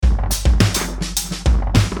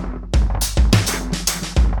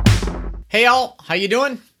Hey all, how you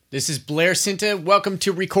doing? This is Blair Cinta. Welcome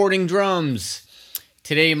to Recording Drums.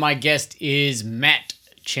 Today my guest is Matt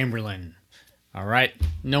Chamberlain. All right,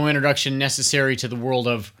 no introduction necessary to the world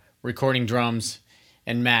of recording drums.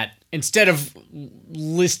 And Matt, instead of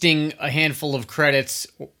listing a handful of credits,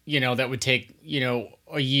 that would take,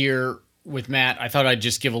 a year with Matt, I thought I'd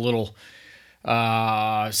just give a little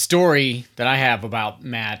story that I have about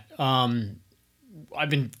Matt. I've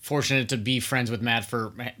been fortunate to be friends with Matt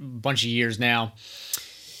for a bunch of years now.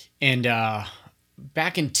 And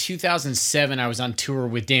back in 2007, I was on tour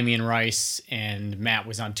with Damien Rice, and Matt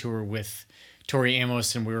was on tour with Tori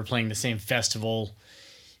Amos, and we were playing the same festival.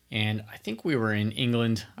 And I think we were in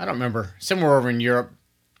England. I don't remember. Somewhere over in Europe.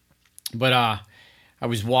 But I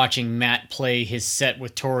was watching Matt play his set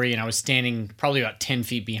with Tori, and I was standing probably about 10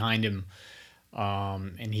 feet behind him.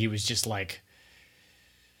 And he was just like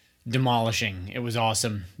demolishing. It was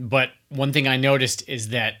awesome. But one thing I noticed is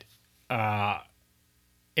that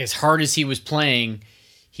as hard as he was playing,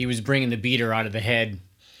 he was bringing the beater out of the head,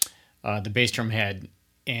 the bass drum head,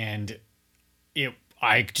 and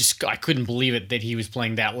I couldn't believe it that he was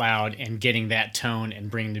playing that loud and getting that tone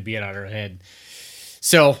and bringing the beat out of her head.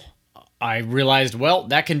 So I realized, well,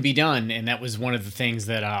 that can be done, and that was one of the things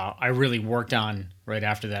that I really worked on right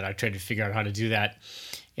after that. I tried to figure out how to do that,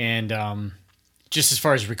 and just as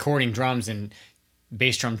far as recording drums and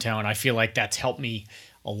bass drum tone, I feel like that's helped me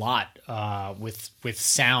a lot with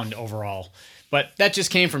sound overall. But that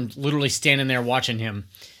just came from literally standing there watching him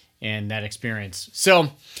and that experience. So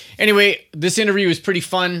anyway, this interview is pretty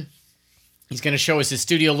fun. He's going to show us his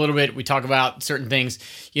studio a little bit. We talk about certain things.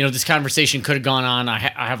 This conversation could have gone on. I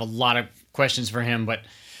have a lot of questions for him, but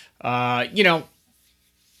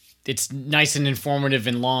it's nice and informative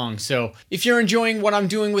and long. So if you're enjoying what I'm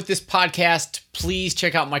doing with this podcast, please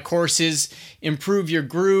check out my courses, Improve Your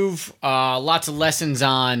Groove. Lots of lessons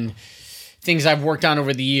on things I've worked on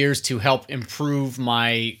over the years to help improve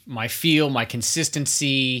my feel, my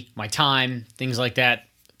consistency, my time, things like that.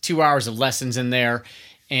 2 hours of lessons in there.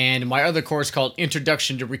 And my other course called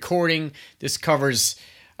Introduction to Recording. This covers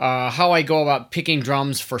how I go about picking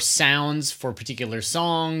drums for sounds for particular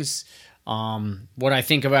songs, what I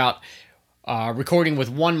think about recording with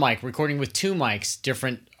one mic, recording with two mics,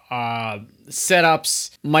 different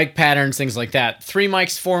setups, mic patterns, things like that. 3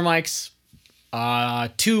 mics, 4 mics,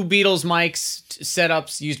 2 Beatles mics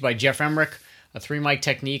setups used by Jeff Emmerich, a 3 mic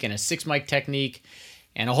technique and a 6 mic technique,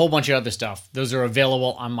 and a whole bunch of other stuff. Those are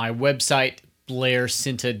available on my website,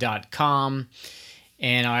 blaircinta.com.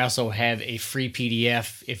 And I also have a free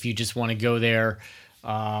PDF if you just want to go there,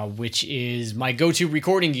 which is my go-to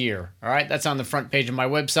recording gear. All right, that's on the front page of my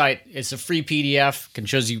website. It's a free PDF.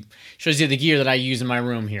 Shows you the gear that I use in my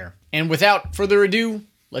room here. And without further ado,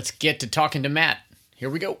 let's get to talking to Matt. Here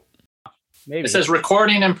we go. Maybe. It says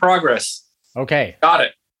recording in progress. Okay. Got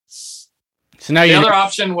it. So now the other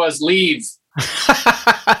option was leave.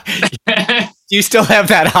 You still have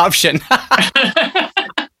that option.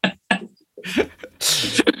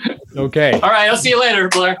 Okay. All right. I'll see you later,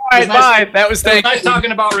 Blair. All right. Bye. That was nice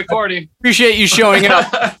talking about recording. Appreciate you showing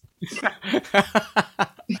up.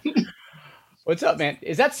 What's up, man?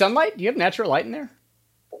 Is that sunlight? Do you have natural light in there?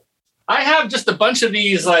 I have just a bunch of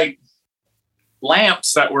these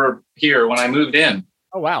lamps that were here when I moved in.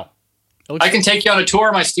 Oh, wow. I can take you on a tour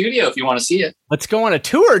of my studio if you want to see it. Let's go on a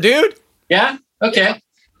tour, dude. Yeah? Okay.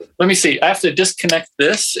 Let me see. I have to disconnect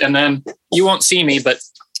this, and then you won't see me, but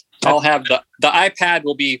I'll have the iPad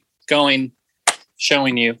will be going,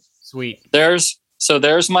 showing you. Sweet. There's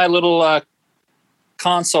my little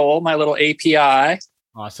console, my little API.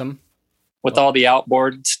 Awesome. With all the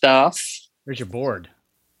outboard stuff. Where's your board?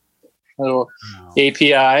 Little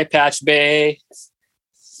API, Patch Bay,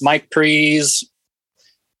 mic pre's,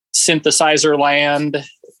 synthesizer land,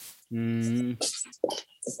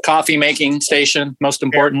 coffee making station, most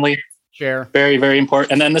importantly. Sure. Very, very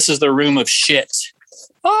important. And then this is the room of shit.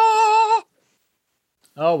 Ah!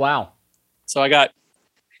 Oh, wow. So I got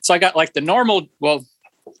like the normal,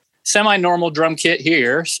 semi-normal drum kit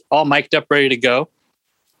here, all mic'd up, ready to go.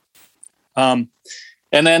 And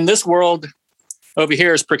then this world over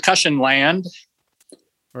here is percussion land.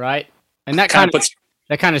 Right. And that kind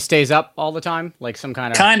of stays up all the time, like some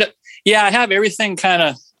kind of. Yeah, I have everything kind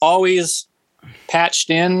of always patched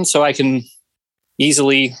in so I can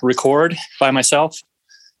easily record by myself.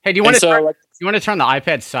 Hey, do you want to turn the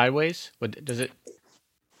iPad sideways? Does it?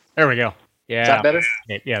 There we go. Yeah. Is that better?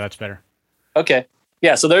 Yeah, that's better. Okay.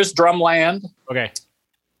 Yeah. So there's drumland. Okay.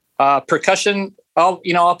 Percussion.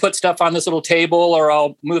 I'll put stuff on this little table, or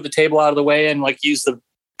I'll move the table out of the way and use the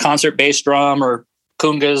concert bass drum or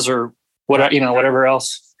congas or whatever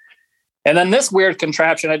else. And then this weird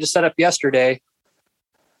contraption I just set up yesterday.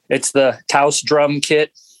 It's the Taos drum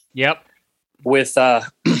kit. Yep. With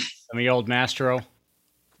the old Mastro.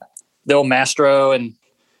 The old Mastro and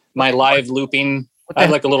my live looping. I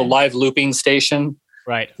have like a little live looping station.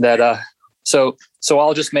 Right. That so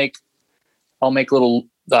I'll make little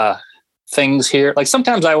things here. Like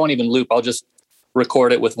sometimes I won't even loop. I'll just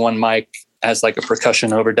record it with one mic as like a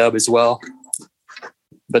percussion overdub as well.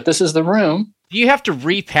 But this is the room. Do you have to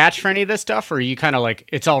repatch for any of this stuff, or are you kind of like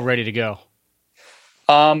it's all ready to go?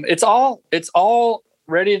 It's all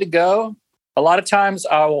ready to go. A lot of times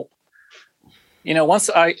I'll, once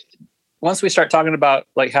we start talking about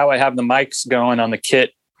like how I have the mics going on the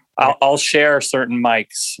kit, I'll share certain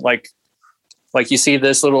mics. Like you see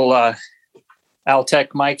this little Altec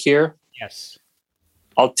mic here. Yes.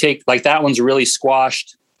 I'll take like that one's really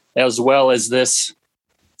squashed, as well as this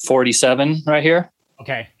 47 right here.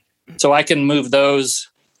 Okay. So I can move those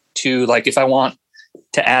to like, if I want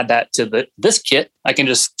to add that to this kit, I can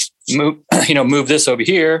just move this over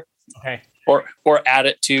here. Okay. Or add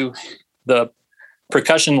it to the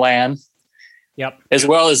percussion LAN. Yep. As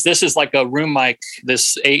well as this is like a room mic,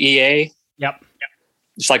 this AEA. Yep.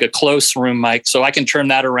 It's like a close room mic. So I can turn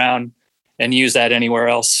that around and use that anywhere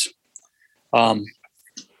else. And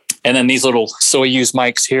then these little Soyuz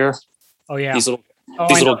mics here. Oh yeah. These little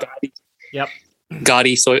Gotti. Yep.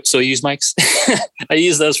 Gotti Soyuz mics. I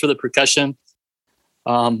use those for the percussion.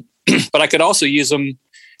 But I could also use them.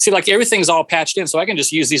 See, like everything's all patched in, so I can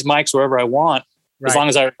just use these mics wherever I want, as long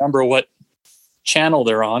as I remember what channel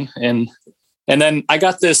they're on. And then I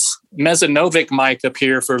got this Mesonovic mic up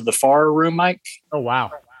here for the far room mic. Oh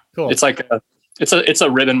wow, cool! It's like it's a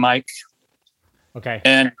ribbon mic. Okay,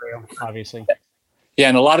 and obviously, yeah.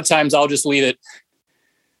 And a lot of times I'll just leave it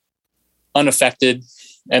unaffected,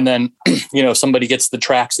 and then somebody gets the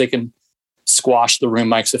tracks, they can squash the room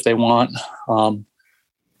mics if they want,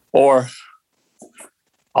 or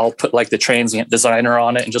I'll put like the transient designer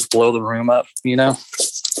on it and just blow the room up,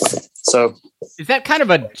 So is that kind of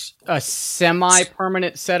a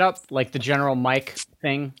semi-permanent setup, like the general mic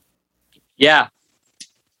thing? Yeah.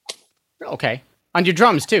 Okay. On your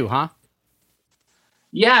drums too, huh?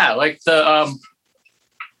 Yeah, like the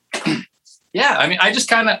yeah, I mean I just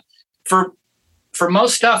kind of for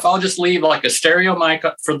most stuff I'll just leave like a stereo mic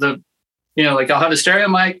for the like I'll have a stereo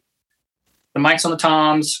mic, the mics on the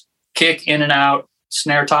toms, kick in and out,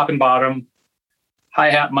 snare top and bottom,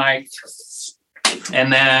 hi-hat mic,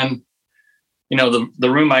 and then the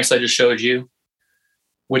room mics I just showed you,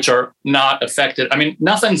 which are not affected. I mean,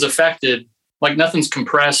 nothing's affected, like nothing's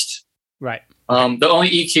compressed. Right. The only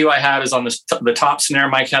EQ I have is on the top snare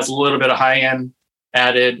mic has a little bit of high end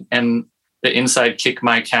added, and the inside kick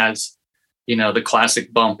mic has, the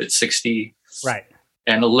classic bump at 60. Right.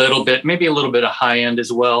 And maybe a little bit of high end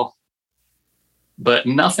as well, but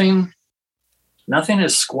nothing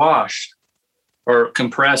is squashed or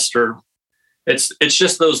compressed, or it's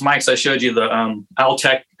just those mics I showed you, the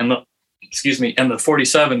Altec and the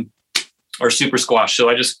 47 are super squashed. So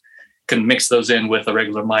I just can mix those in with the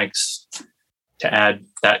regular mics to add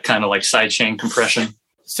that kind of like sidechain compression.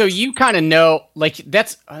 So you kind of know, like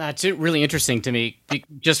that's really interesting to me,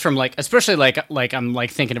 just from like, especially like I'm like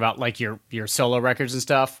thinking about like your solo records and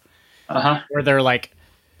stuff, where they're like,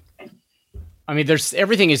 I mean,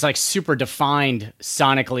 everything is like super defined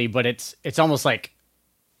sonically, but it's almost like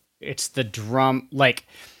it's the drum, like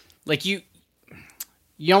you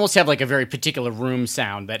almost have like a very particular room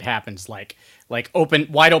sound that happens, like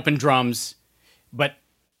wide open drums,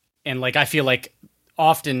 and like I feel like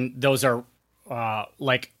often those are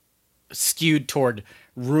like skewed toward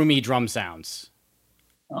roomy drum sounds.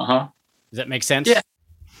 Does that make sense?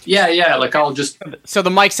 Yeah. Like I'll just so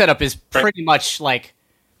the mic setup is pretty much like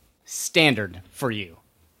standard for you.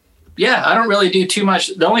 Yeah, I don't really do too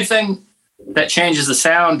much. The only thing that changes the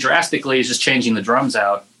sound drastically is just changing the drums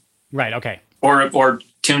out. Right. Okay. Or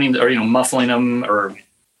tuning or muffling them, or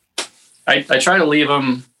I try to leave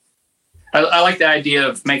them. I like the idea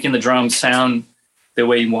of making the drums sound the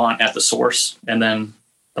way you want at the source, and then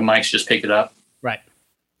the mics just pick it up. Right.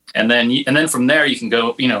 And then from there you can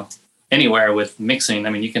go anywhere with mixing.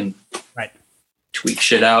 I mean, you can tweak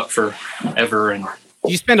shit out forever. And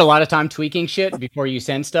do you spend a lot of time tweaking shit before you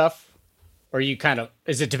send stuff, or you kind of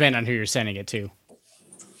does it depend on who you're sending it to?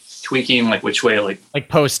 Tweaking like which way? Like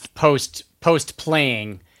post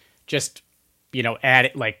playing, just add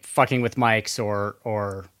it, like fucking with mics or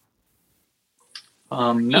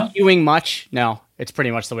no. EQing much? No, it's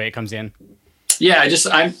pretty much the way it comes in. Yeah,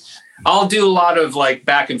 I'll do a lot of like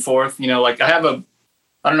back and forth. Like I don't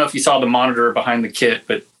know if you saw the monitor behind the kit,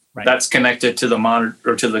 but that's connected to the monitor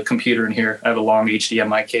or to the computer in here. I have a long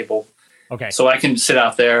HDMI cable, Okay. So I can sit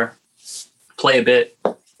out there, play a bit,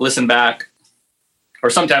 listen back, or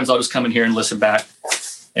sometimes I'll just come in here and listen back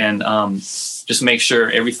and just make sure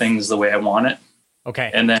everything's the way I want it.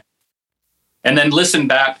 Okay. And then listen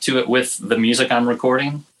back to it with the music I'm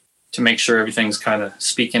recording to make sure everything's kind of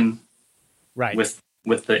speaking right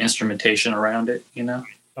with the instrumentation around it, you know?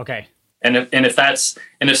 Okay. And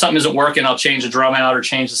if something isn't working, I'll change the drum out or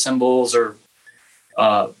change the cymbals or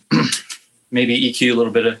maybe EQ a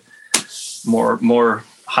little bit of more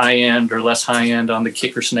high end or less high end on the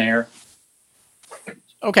kick or snare.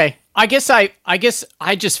 Okay. I guess I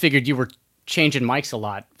just figured you were changing mics a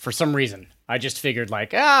lot for some reason. I just figured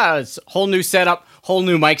like, it's whole new setup, whole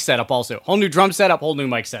new mic setup also. Whole new drum setup, whole new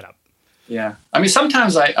mic setup. Yeah. I mean,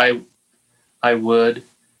 sometimes I would,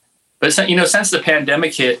 but since the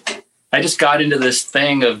pandemic hit, I just got into this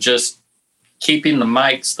thing of just keeping the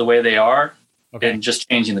mics the way they are and just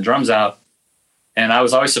changing the drums out. And I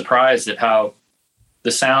was always surprised at how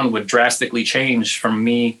the sound would drastically change from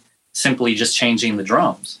me simply just changing the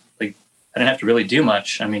drums. Like I didn't have to really do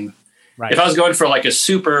much. I mean, if I was going for like a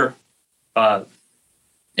super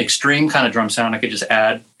extreme kind of drum sound, I could just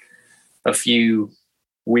add a few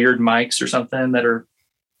weird mics or something that are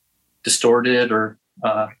distorted or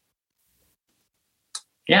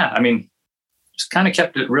I mean, just kind of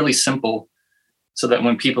kept it really simple so that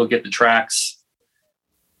when people get the tracks,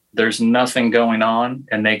 there's nothing going on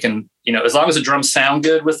and they can, as long as the drums sound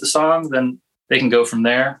good with the song, then they can go from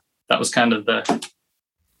there. That was kind of the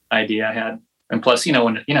idea I had. And plus,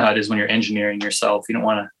 when how it is when you're engineering yourself, you don't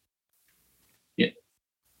want to,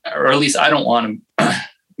 or at least I don't want to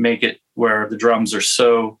make it where the drums are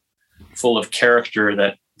so full of character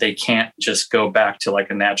that they can't just go back to like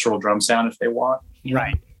a natural drum sound if they want.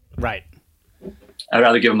 Right. I'd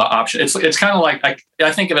rather give them the option. It's kind of like,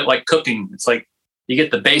 I think of it like cooking. It's like you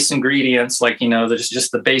get the base ingredients, like, there's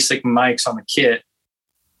just the basic mics on the kit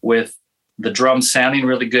with the drums sounding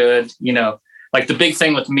really good. Like the big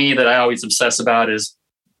thing with me that I always obsess about is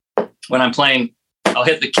when I'm playing, I'll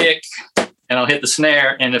hit the kick and I'll hit the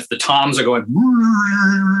snare. And if the toms are going,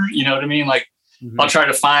 you know what I mean? Like I'll try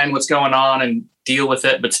to find what's going on and deal with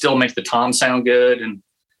it, but still make the tom sound good. And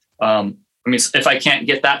if I can't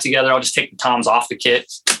get that together, I'll just take the toms off the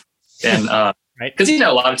kit and right. Because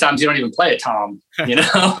a lot of times you don't even play a tom, I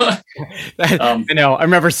know. I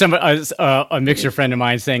remember a mixer friend of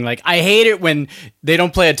mine saying like, I hate it when they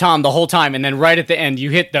don't play a tom the whole time, and then right at the end you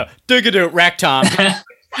hit the digga rack tom.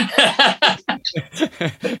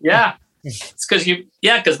 Yeah, it's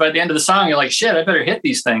because by the end of the song you're like, shit, I better hit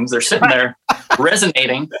these things. They're sitting there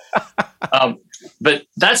resonating. But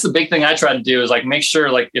that's the big thing I try to do is like make sure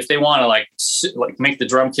like if they want to like make the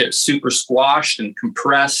drum kit super squashed and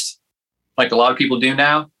compressed, like a lot of people do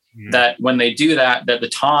now, that when they do that the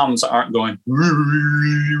toms aren't going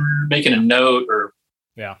making a note or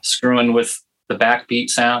screwing with the backbeat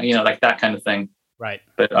sound, like that kind of thing. Right.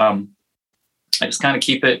 But I just kind of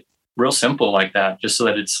keep it real simple like that, just so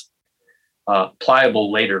that it's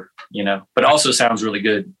pliable later, but also sounds really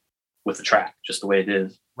good with the track, just the way it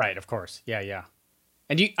is. Right. Of course. Yeah.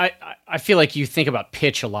 And I feel like you think about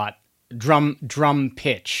pitch a lot, drum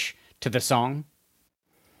pitch to the song.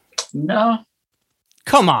 No.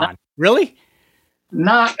 Come on. Really?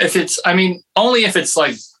 Not if it's, only if it's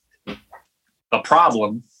like a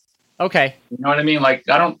problem. Okay. You know what I mean? Like,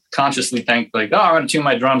 I don't consciously think like, I'm going to tune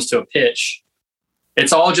my drums to a pitch.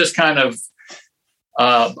 It's all just kind of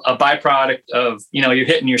a byproduct of, you're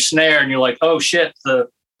hitting your snare and you're like, oh shit, the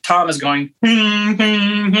tom is going.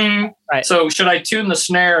 Right. So should I tune the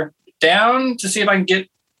snare down to see if I can get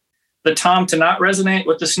the tom to not resonate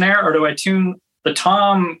with the snare, or do I tune the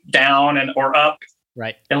tom down or up,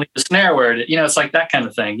 right, and leave the snare where it, it's like that kind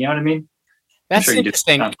of thing. You know what I mean? That's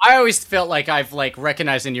interesting. I always felt like I've like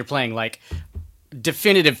recognized in your playing like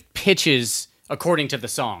definitive pitches according to the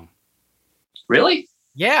song. Really?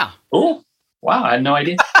 Yeah. Oh, wow! I had no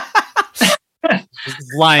idea.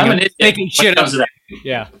 Lying, I'm making shit up.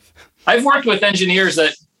 Yeah. I've worked with engineers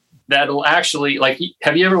that'll actually like.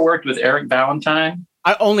 Have you ever worked with Eric Valentine?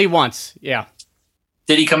 Only once. Yeah.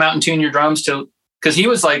 Did he come out and tune your drums to? Because he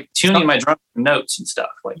was like tuning my drum notes and stuff.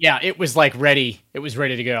 Like, yeah, it was like ready. It was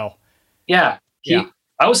ready to go. Yeah.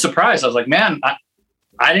 I was surprised. I was like, man,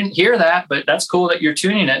 I didn't hear that, but that's cool that you're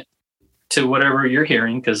tuning it to whatever you're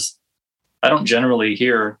hearing. Because I don't generally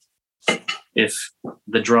hear if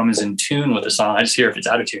the drum is in tune with the song. I just hear if it's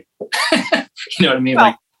out of tune. You know what I mean? Well,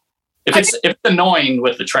 like if it's annoying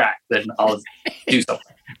with the track, then I'll do something.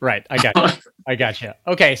 Right. I got you.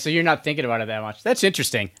 Okay. So you're not thinking about it that much. That's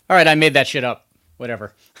interesting. All right. I made that shit up.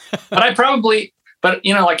 Whatever. But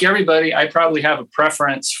like everybody, I probably have a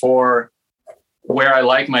preference for where I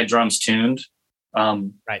like my drums tuned.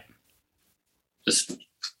 Right. Just,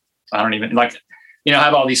 I don't even like, I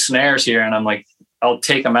have all these snares here, and I'm like, I'll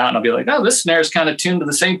take them out and I'll be like, oh, this snare is kind of tuned to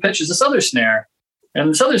the same pitch as this other snare and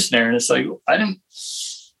this other snare. And it's like, I didn't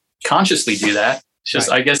consciously do that. It's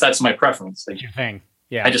just, I guess that's my preference. Like, your thing.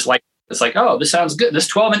 Yeah. I just like, it's like, oh, this sounds good.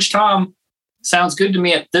 This 12-inch tom sounds good to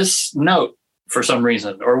me at this note for some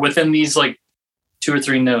reason, or within these like 2 or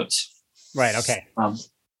 3 notes. Right. Okay.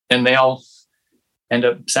 And they all end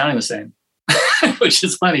up sounding the same, which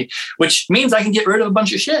is funny, which means I can get rid of a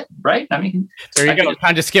bunch of shit. Right. I mean, there you go.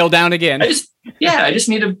 Time to scale down again. I just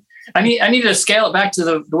need to, I need to scale it back to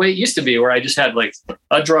the way it used to be, where I just had like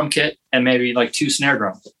a drum kit and maybe like 2 snare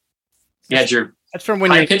drums. You had your that's from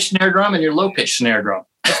when high pitch snare drum and your low pitch snare drum.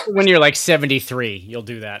 When you're like 73, you'll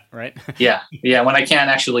do that, right? Yeah. When I can't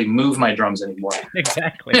actually move my drums anymore.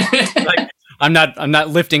 Exactly. Like, I'm not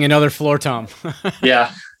lifting another floor tom.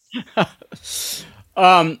 Yeah.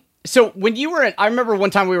 So when you were I remember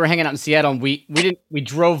one time we were hanging out in Seattle, and we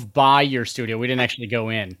drove by your studio. We didn't actually go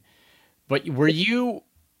in. But were you,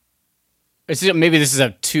 maybe this is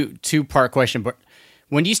a two-part question, but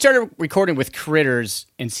when you started recording with Critters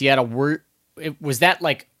in Seattle, was that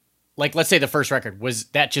like let's say the first record, was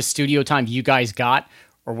that just studio time you guys got,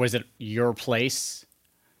 or was it your place?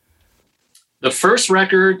 The first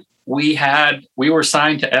record we were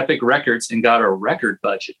signed to Epic Records and got a record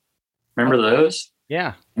budget. Remember those?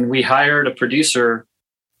 Yeah. And we hired a producer,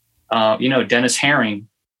 Dennis Herring.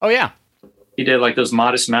 Oh yeah. He did like those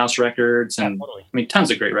Modest Mouse records and totally. I mean,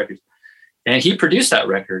 tons of great records. And he produced that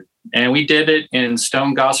record, and we did it in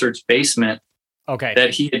Stone Gossard's basement. Okay. That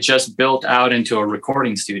he had just built out into a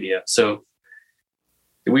recording studio. So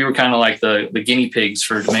we were kind of like the guinea pigs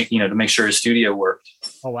to make sure his studio worked.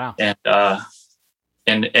 Oh, wow.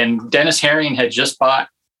 And Dennis Herring had just bought,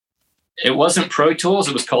 it wasn't Pro Tools.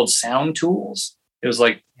 It was called Sound Tools. It was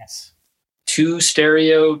like 2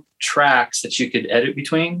 stereo tracks that you could edit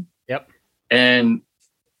between. Yep. And,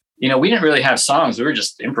 we didn't really have songs. We were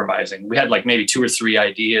just improvising. We had like maybe 2 or 3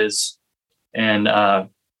 ideas. And,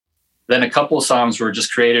 then a couple of songs were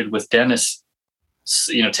just created with Dennis,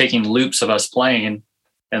 taking loops of us playing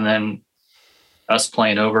and then us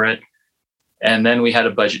playing over it. And then we had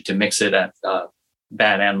a budget to mix it at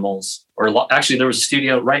Bad Animals, actually there was a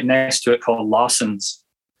studio right next to it called Lawson's.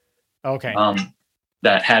 Okay.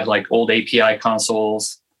 That had like old API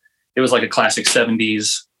consoles. It was like a classic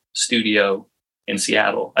 70s studio in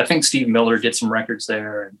Seattle. I think Steve Miller did some records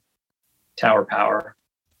there, and Tower Power.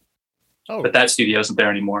 Oh. But that studio isn't there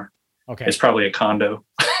anymore. Okay. It's probably a condo,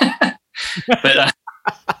 but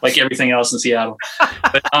like everything else in Seattle.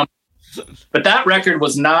 But that record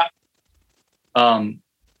was not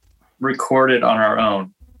recorded on our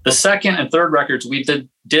own. The second and third records, we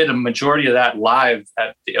did a majority of that live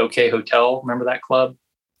at the OK Hotel. Remember that club?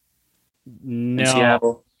 No, in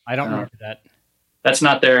Seattle? I don't remember that. That's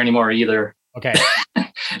not there anymore either. Okay.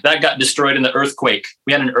 That got destroyed in the earthquake.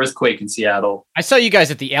 We had an earthquake in Seattle. I saw you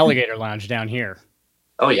guys at the Alligator Lounge down here.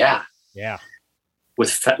 Oh yeah. Yeah.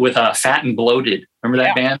 With Fat and Bloated. Remember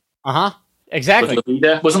that band? Uh-huh. Exactly. With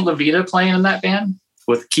Levita. Wasn't Levita playing in that band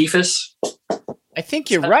with Keefus? I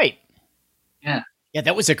think you're right. Yeah. Yeah,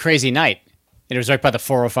 that was a crazy night. And it was right by the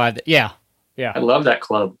 405. Yeah. Yeah. I love that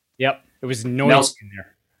club. Yep. It was noisy in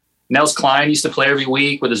there. Nels Klein used to play every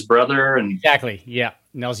week with his brother. And exactly. Yeah.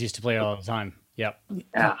 Nels used to play all the time. Yep.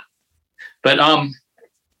 Yeah. But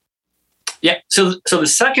so the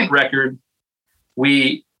second record,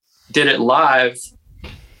 we did it live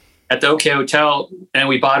at the OK Hotel, and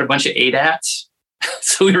we bought a bunch of ADATs.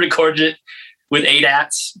 So we recorded it with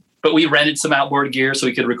ADATs, but we rented some outboard gear so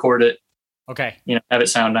we could record it. Okay. Have it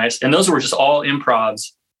sound nice. And those were just all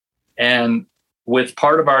improvs. And with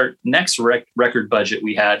part of our next record budget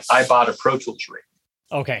I bought a Pro Tools rig.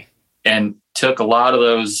 Okay. And took a lot of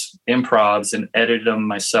those improvs and edited them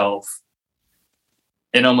myself.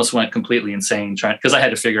 It almost went completely insane because I had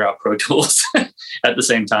to figure out Pro Tools at the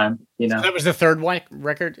same time. So that was the third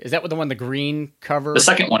record. Is that the one, the green cover? The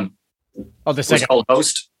second one. Oh, the second was called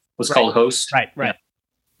Host. Called Host. Right. Yeah.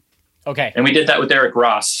 Okay. And we did that with Eric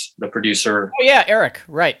Ross, the producer. Oh yeah, Eric.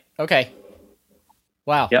 Right. Okay.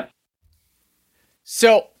 Wow. Yep.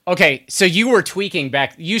 So you were tweaking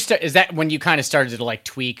back. Is that when you kind of started to like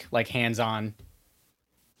tweak, like hands-on?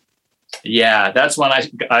 Yeah, that's when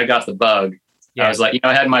I got the bug. Yeah. I was like,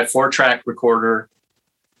 I had my 4-track recorder,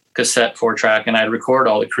 cassette 4-track, and I'd record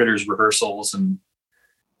all the Critters rehearsals and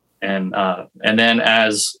then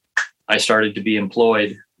as I started to be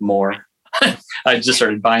employed more, I just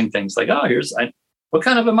started buying things like, what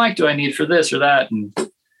kind of a mic do I need for this or that? And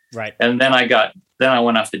right. And then I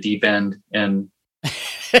went off the deep end and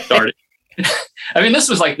started I mean, this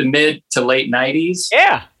was like the mid to late 90s.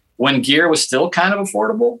 Yeah. When gear was still kind of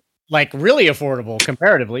affordable. Like really affordable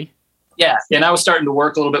comparatively. Yeah. And I was starting to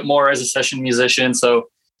work a little bit more as a session musician. So,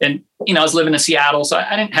 and, you know, I was living in Seattle, so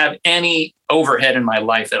I didn't have any overhead in my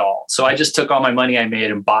life at all. So I just took all my money I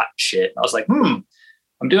made and bought shit. I was like,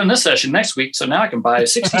 I'm doing this session next week, so now I can buy a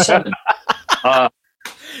 67.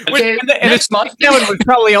 Okay, next month. That one was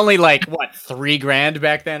probably only like, what, $3,000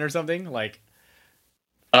 back then or something? Like,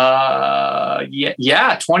 yeah,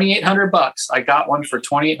 $2,800. I got one for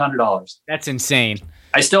 $2,800. That's insane.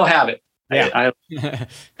 I still have it. Yeah.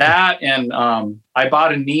 That and I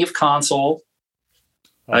bought a Neve console,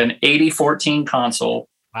 an 8014 console.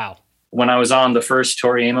 Wow. When I was on the first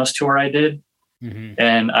Tori Amos tour I did. Mm-hmm.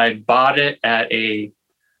 And I bought it at a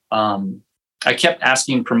I kept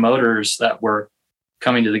asking promoters that were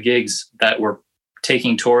coming to the gigs that were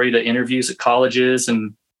taking Tori to interviews at colleges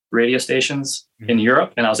and radio stations in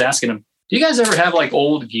Europe. And I was asking them, do you guys ever have like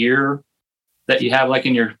old gear that you have like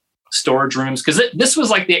in your storage rooms? Because this was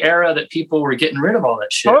like the era that people were getting rid of all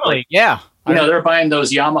that shit. Totally, yeah. You know, they're buying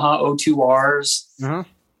those Yamaha O2Rs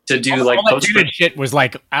to do all that shit was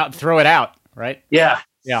like out, throw it out, right? Yeah.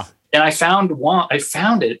 Yeah. And I found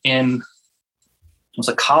it in, it was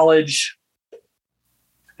a college, I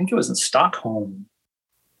think it was in Stockholm.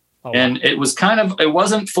 Oh, and wow. it was it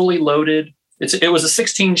wasn't fully loaded. It was a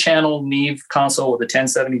 16 channel Neve console with the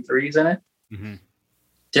 1073s in it. Mm-hmm.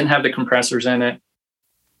 Didn't have the compressors in it.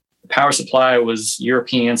 The power supply was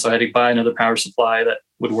European, so I had to buy another power supply that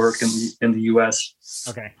would work in the US.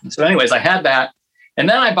 Okay. So anyways, I had that. And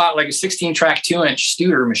then I bought like a 16 track 2-inch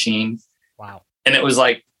Studer machine. Wow. And it was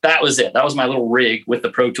like, that was it. That was my little rig with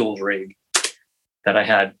the Pro Tools rig that I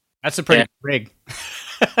had. That's a pretty rig.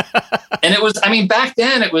 And it was, I mean, back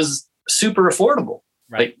then it was super affordable.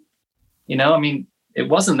 Right. Like, you know, I mean, it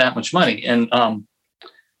wasn't that much money. And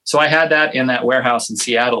so I had that in that warehouse in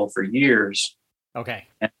Seattle for years. Okay.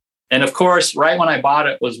 And of course, right when I bought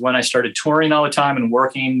it was when I started touring all the time and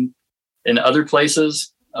working in other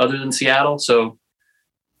places other than Seattle. So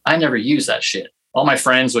I never used that shit. All my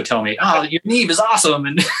friends would tell me, "Oh, your Neve is awesome."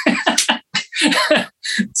 And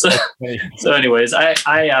so anyways,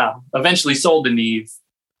 I eventually sold the Neve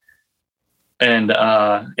and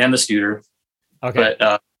the Studer. Okay.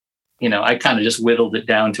 But you know, I kind of just whittled it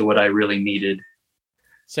down to what I really needed.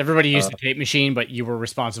 So everybody used the tape machine, but you were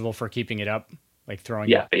responsible for keeping it up, like throwing.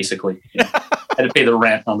 Yeah, basically. Yeah. I had to pay the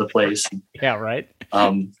rent on the place. Yeah, right.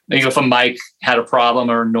 If a mic had a problem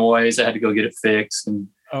or noise, I had to go get it fixed. And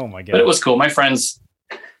oh my god! But it was cool. My friends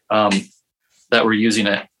that were using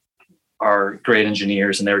it are great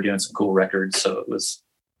engineers, and they were doing some cool records. So it was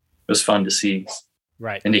fun to see,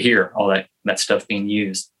 right, and to hear all that stuff being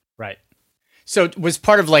used. Right. So was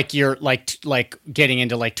part of like your like getting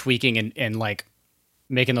into like tweaking and like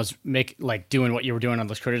doing what you were doing on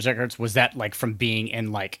those Critters records, was that like from being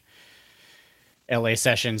in like LA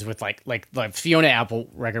sessions with like the Fiona Apple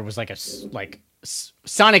record was like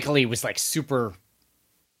sonically was like super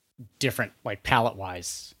different, like palette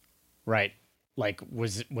wise, right? Like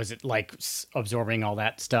was it like absorbing all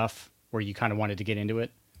that stuff where you kind of wanted to get into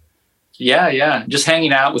it? Yeah. Just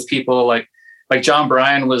hanging out with people like John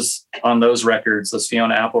Bryan was on those records, those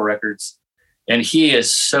Fiona Apple records. And he is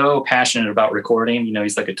so passionate about recording. You know,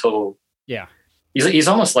 he's like a total, he's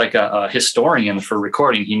almost like a historian for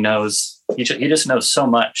recording. He just knows so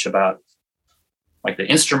much about like the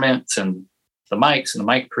instruments and the mics and the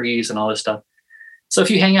mic pre's and all this stuff. So if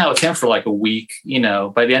you hang out with him for like a week, you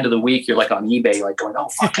know, by the end of the week, you're like on eBay, like going, oh,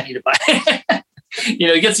 fuck, I need to buy. You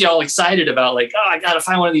know, it gets you all excited about like, oh, I got to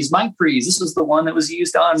find one of these mic pre's. This was the one that was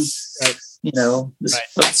used on, you know, this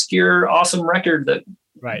obscure, awesome record that,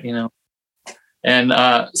 you know. And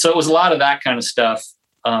so it was a lot of that kind of stuff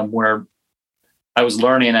where I was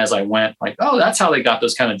learning as I went, like, oh, that's how they got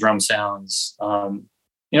those kind of drum sounds. You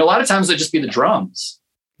know, a lot of times it'd just be the drums.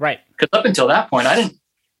 Right. Because up until that point, back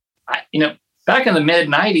in the mid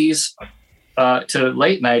 90s to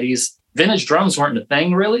late 90s, vintage drums weren't a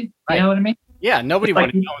thing, really. You know what I mean? Yeah, nobody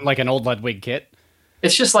wanted to own like an old Ludwig kit.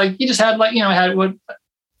 It's just like, you just had like, you know,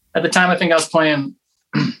 at the time, I think I was playing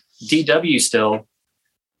DW still,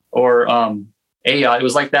 or AOT. It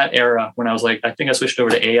was like that era when I was like, I think I switched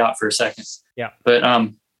over to AOT for a second. Yeah.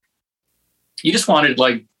 But you just wanted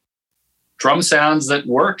like drum sounds that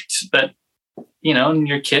worked, that, you know, and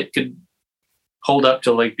your kit could hold up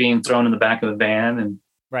to like being thrown in the back of the van and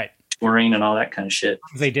touring and all that kind of shit.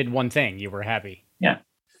 They did one thing. You were happy. Yeah.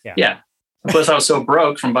 Plus I was so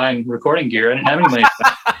broke from buying recording gear. I didn't have any money.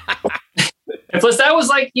 And plus that was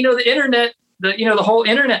like, you know, the internet, the whole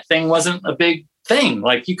internet thing wasn't a big thing.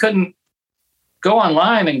 Like you couldn't, go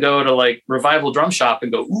online and go to like Revival Drum Shop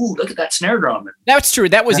and go, ooh, look at that snare drum. That's true.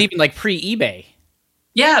 That was even like pre-eBay.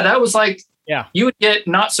 Yeah, that was like, yeah. You would get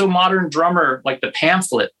Not So Modern Drummer, like the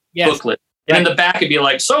pamphlet booklet. And in the back, it'd be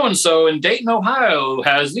like, so-and-so in Dayton, Ohio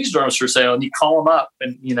has these drums for sale. And you call them up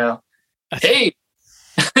and, hey,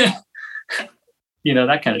 that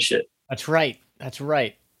kind of shit. That's right.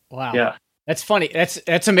 Wow. Yeah. That's funny.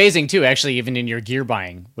 That's amazing too, actually, even in your gear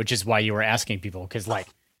buying, which is why you were asking people. Because like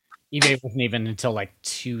eBay wasn't even until like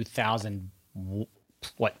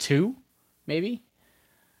 2002, maybe?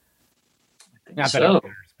 Not that so. it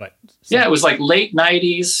matters, but yeah, it was like late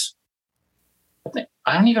 90s.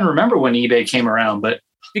 I don't even remember when eBay came around, but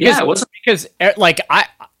it wasn't because like I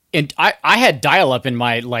had dial up in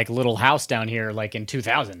my like little house down here like in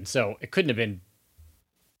 2000, so it couldn't have been.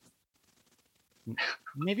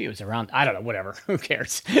 Maybe it was around. I don't know. Whatever. Who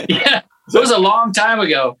cares? Yeah, it was a long time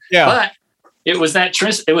ago. Yeah, but it was that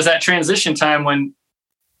transition time when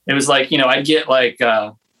it was like I'd get like.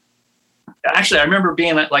 Actually, I remember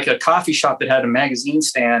being at like a coffee shop that had a magazine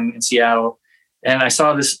stand in Seattle. And I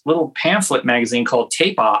saw this little pamphlet magazine called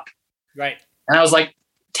Tape Op. Right. And I was like,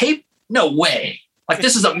 tape? No way. Like,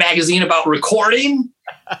 this is a magazine about recording?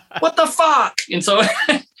 What the fuck? And so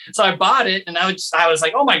I bought it and I was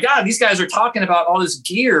like, oh my God, these guys are talking about all this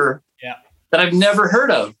gear that I've never heard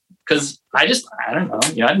of. Because I don't know.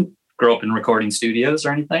 I didn't grow up in recording studios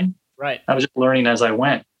or anything. Right. I was just learning as I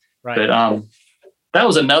went. Right. But that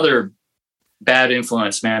was another bad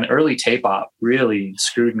influence, man. Early Tape Op really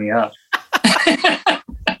screwed me up.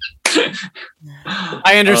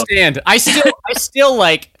 I understand. I still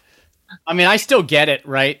like, I still get it,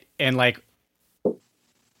 right? And like,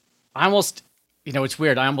 I almost, it's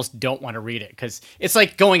weird. I almost don't want to read it because it's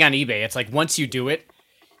like going on eBay. It's like once you do it,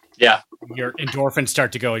 your endorphins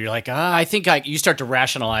start to go. You're like, I think you start to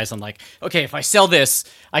rationalize. I'm like, okay, if I sell this,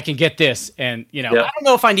 I can get this, and I don't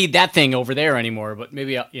know if I need that thing over there anymore, but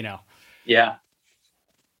maybe Yeah.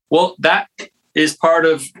 Well, that is part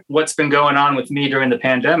of what's been going on with me during the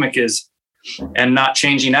pandemic and not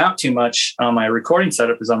changing out too much on my recording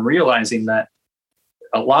setup is I'm realizing that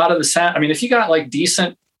a lot of the sound, if you got like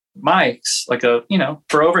decent mics, like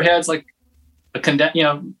for overheads, like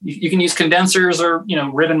you can use condensers or,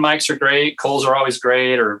 ribbon mics are great. Coles are always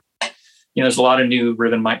great. Or, there's a lot of new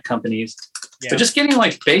ribbon mic companies, but just getting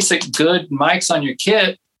like basic good mics on your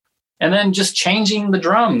kit. And then just changing the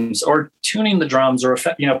drums or tuning the drums or,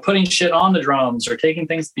 putting shit on the drums or taking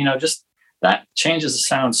things, just that changes the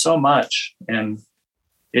sound so much. And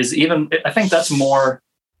I think that's more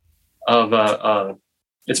of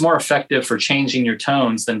it's more effective for changing your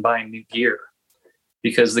tones than buying new gear,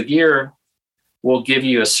 because the gear will give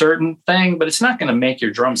you a certain thing, but it's not going to make your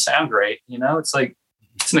drums sound great. It's like,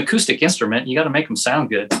 it's an acoustic instrument. You got to make them sound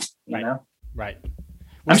good, Right.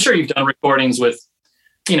 I'm sure you've done recordings with,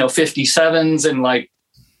 57s and like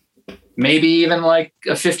maybe even like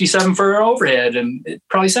a 57 for an overhead, and it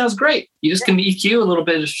probably sounds great. You just can EQ a little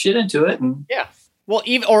bit of shit into it, and well,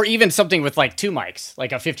 even something with like two mics,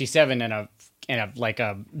 like a 57 and a like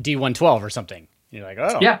a D112 or something. You're like,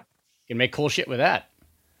 oh yeah, you can make cool shit with that.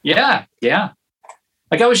 Yeah.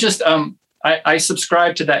 Like I was just I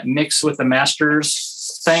subscribed to that Mix with the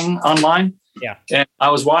Masters thing online. Yeah, and I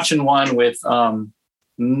was watching one with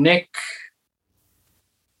Nick.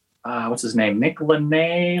 What's his name? Nick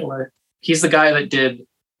Launay. He's the guy that did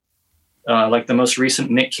like the most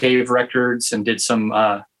recent Nick Cave records and did some.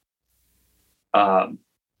 No,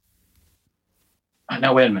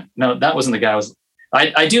 wait a minute. No, that wasn't the guy.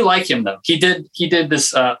 I do like him though. He did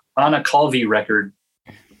this Anna Calvi record.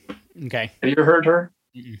 Okay. Have you ever heard her?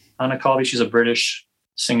 Mm-mm. Anna Calvi. She's a British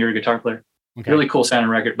singer, guitar player. Okay. Really cool sounding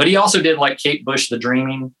record. But he also did like Kate Bush, The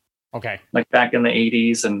Dreaming. Okay. Like back in the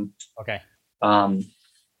 80s and. Okay.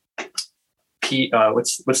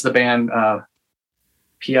 What's the band?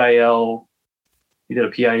 PIL. He did a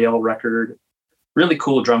PIL record. Really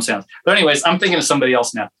cool drum sounds. But anyways, I'm thinking of somebody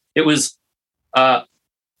else now. It was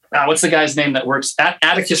what's the guy's name that works at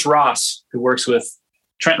Atticus Ross, who works with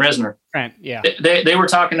Trent Reznor. Trent, yeah. They were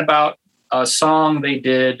talking about a song they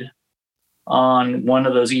did on one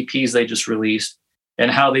of those EPs they just released, and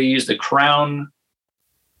how they used a Crown.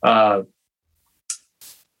 What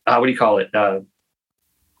do you call it? What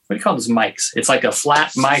do you call those mics? It's like a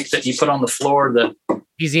flat mic that you put on the floor. The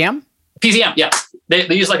PZM? PZM, yeah.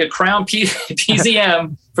 They use like a Crown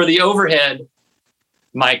PZM for the overhead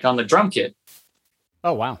mic on the drum kit.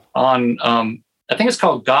 Oh, wow. On, I think it's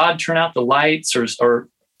called God Turn Out the Lights or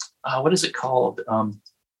what is it called? A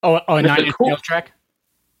 9-inch cool track?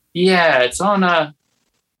 Yeah, it's on a...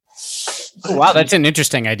 Oh, wow, that's an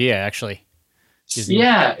interesting idea, actually.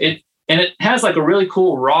 Yeah, it has like a really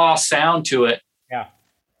cool raw sound to it.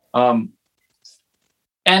 And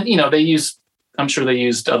I'm sure they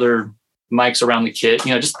used other mics around the kit,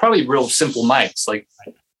 just probably real simple mics, like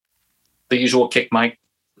the usual kick mic,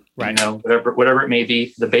 right? Whatever it may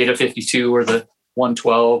be, the Beta 52 or the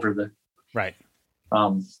 112 or the right.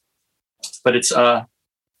 But it's let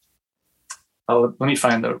me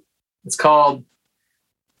find it's called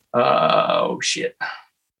shit.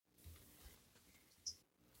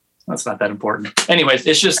 That's not that important. Anyways,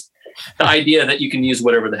 it's just the idea that you can use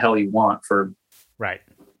whatever the hell you want for right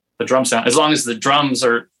the drum sound, as long as the drums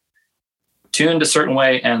are tuned a certain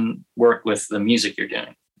way and work with the music you're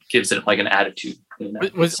doing. It gives it like an attitude.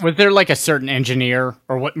 Was there like a certain engineer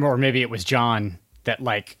or maybe it was John that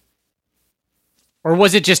like, or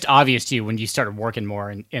was it just obvious to you when you started working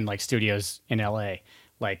more in like studios in LA?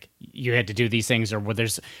 Like you had to do these things, or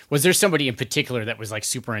was there somebody in particular that was like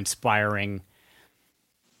super inspiring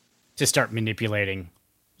to start manipulating,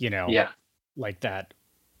 like that?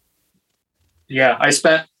 Yeah,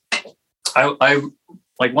 I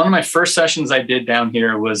like one of my first sessions I did down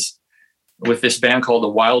here was with this band called the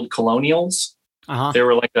Wild Colonials. Uh-huh. They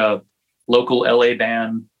were like a local LA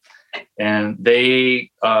band, and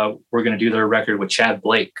they were going to do their record with Chad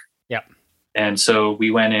Blake. Yep. And so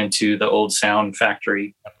we went into the old sound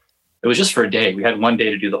factory. Yep. It was just for a day. We had one day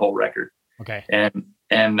to do the whole record. Okay. And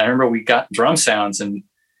I remember we got drum sounds, and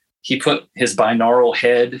he put his binaural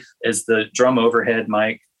head as the drum overhead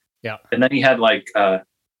mic. Yeah. And then he had like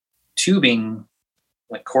tubing,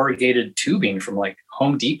 like corrugated tubing from like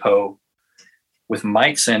Home Depot with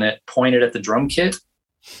mics in it pointed at the drum kit.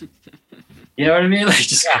 You know what I mean? Like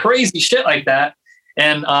just crazy shit like that.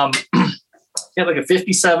 And he had like a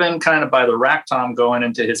 57 kind of by the rack tom going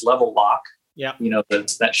into his level lock. Yeah.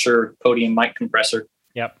 That Shure podium mic compressor.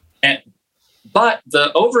 Yep. But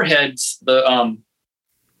the overheads, the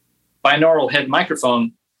binaural head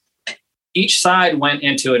microphone, each side went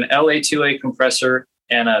into an LA2A compressor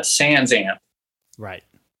and a Sans amp. Right.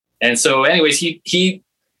 And so anyways, he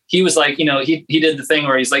was like, he did the thing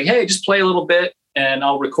where he's like, hey, just play a little bit and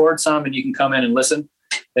I'll record some and you can come in and listen.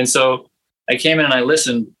 And so I came in and I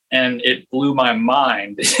listened, and it blew my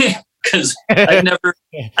mind because I'd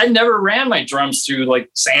never ran my drums through like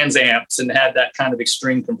Sans amps and had that kind of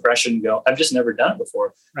extreme compression go. I've just never done it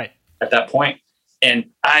before. Right. At that point. And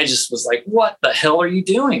I just was like, what the hell are you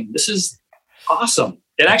doing? This is awesome.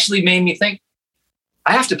 It actually made me think,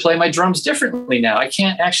 I have to play my drums differently now. I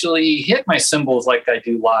can't actually hit my cymbals like I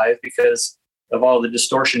do live because of all the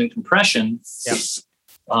distortion and compression. Yeah. So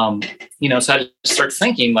I had to start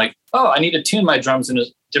thinking like, I need to tune my drums in a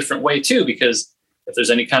different way too, because if there's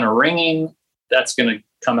any kind of ringing, that's going to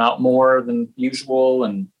come out more than usual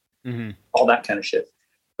and all that kind of shit.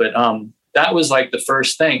 But that was like the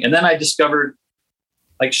first thing. And then I discovered,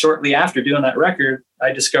 like shortly after doing that record,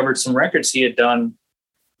 I discovered some records he had done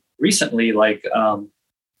recently, like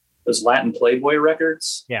those Latin Playboy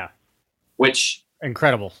records. Yeah. Which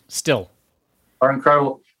incredible. Still are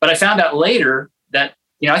incredible. But I found out later that,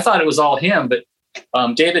 I thought it was all him, but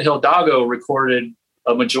David Hidalgo recorded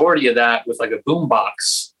a majority of that with like a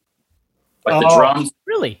boombox, like the drums.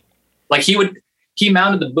 Really? Like he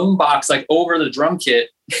mounted the boombox like over the drum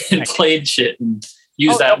kit and played shit and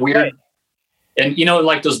used that weird. Right. And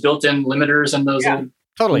like those built-in limiters and those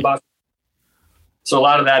totally. Boombox. So a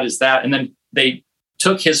lot of that is that. And then they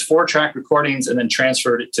took his 4-track recordings and then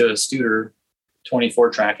transferred it to a Studer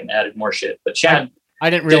 24-track and added more shit. But Chad, I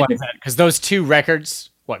didn't realize that because those two records,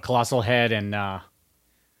 Colossal Head and the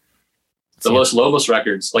Los Lobos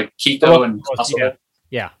records, like Kiko and Colossal Head.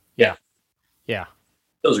 Yeah.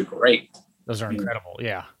 Those are great. Those are incredible.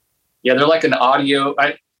 Yeah. Yeah, they're like an audio.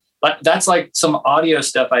 That's like some audio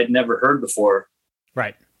stuff I'd never heard before.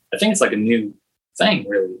 Right. I think it's like a new thing,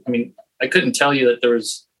 really. I mean, I couldn't tell you that there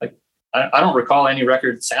was like, I don't recall any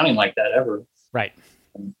record sounding like that ever. Right.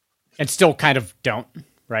 And still kind of don't,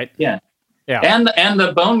 right? Yeah. Yeah. And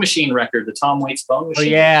the Bone Machine record, the Tom Waits Bone Machine. Oh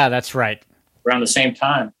yeah, that's right. Around the same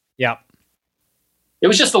time. Yeah. It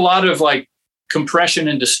was just a lot of like compression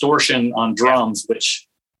and distortion on drums, which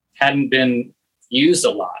hadn't been used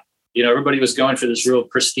a lot. Everybody was going for this real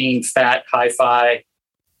pristine, fat, hi-fi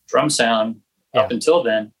drum sound up until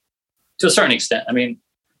then, to a certain extent. I mean,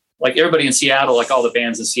 like everybody in Seattle, like all the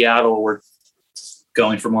bands in Seattle were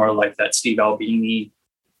going for more like that Steve Albini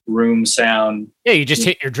room sound. Yeah, you just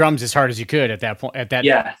hit your drums as hard as you could at that point.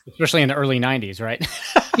 Especially in the early 90s, right?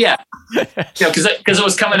 Yeah. Because it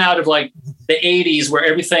was coming out of like the 80s where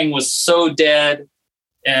everything was so dead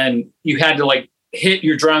and you had to like hit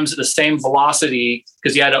your drums at the same velocity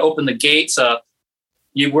because you had to open the gates up.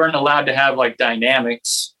 You weren't allowed to have like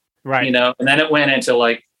dynamics, right? And then it went into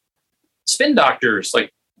like spin doctors,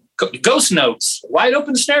 like ghost notes, wide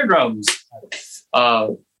open snare drums,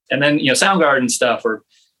 and then Soundgarden stuff,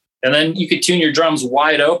 and then you could tune your drums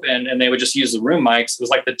wide open, and they would just use the room mics. It was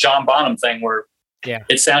like the John Bonham thing where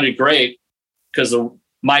it sounded great because the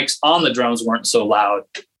mics on the drums weren't so loud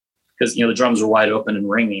because the drums were wide open and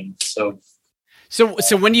ringing. So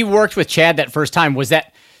when you worked with Chad that first time, was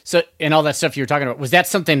that and all that stuff you were talking about, was that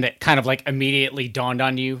something that kind of like immediately dawned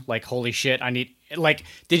on you? Like, holy shit,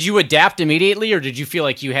 did you adapt immediately, or did you feel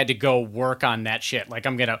like you had to go work on that shit? Like,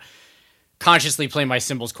 I'm gonna consciously play my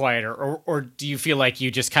cymbals quieter, or do you feel like you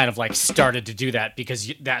just kind of like started to do that because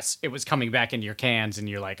it was coming back into your cans and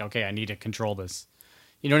you're like, okay, I need to control this.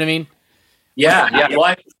 You know what I mean? Yeah.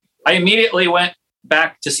 Well, I immediately went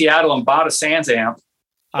back to Seattle and bought a Sans amp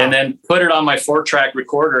and then put it on my 4-track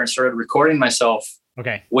recorder and started recording myself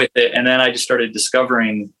with it. And then I just started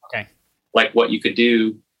discovering like what you could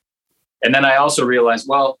do. And then I also realized,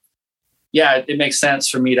 well, yeah, it makes sense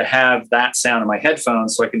for me to have that sound in my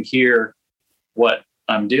headphones so I can hear what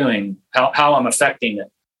I'm doing, how I'm affecting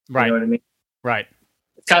it. Right. You know what I mean? Right.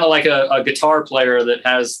 It's kind of like a guitar player that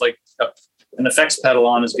has like an effects pedal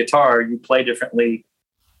on his guitar. You play differently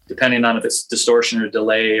depending on if it's distortion or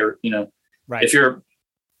delay, or right.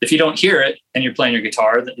 If you don't hear it and you're playing your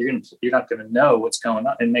guitar, then you're not going to know what's going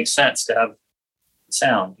on. It makes sense to have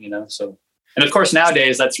sound, So, and of course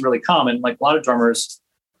nowadays that's really common. Like a lot of drummers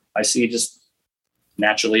I see just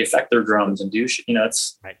naturally affect their drums and do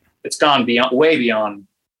it's gone way beyond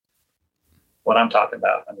what I'm talking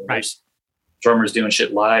about. I mean, there's drummers doing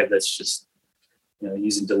shit live that's just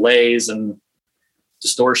using delays and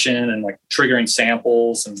distortion and like triggering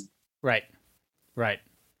samples and right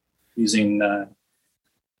using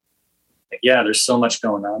there's so much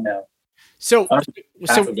going on now. So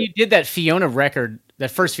when you did that Fiona record, that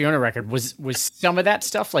first Fiona record, was some of that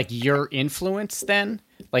stuff like your influence then?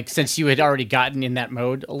 Like, since you had already gotten in that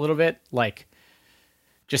mode a little bit, like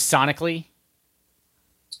just sonically?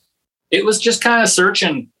 It was just kind of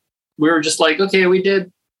searching. We were just like, okay, we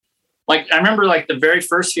did, like, I remember like the very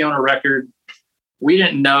first Fiona record, we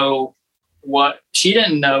didn't know she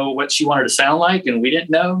didn't know what she wanted to sound like. And we didn't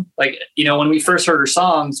know, like, when we first heard her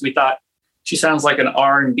songs, we thought she sounds like an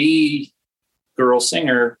R&B girl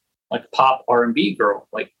singer, like pop R&B girl.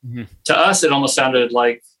 Like to us, it almost sounded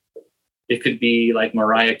like it could be like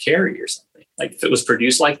Mariah Carey or something, like if it was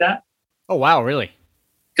produced like that. Oh, wow. Really?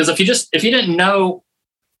 Because if you didn't know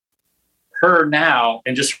her now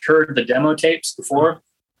and just heard the demo tapes before,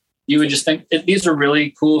 you would just think these are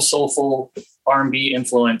really cool, soulful R&B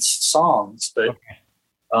influenced songs, but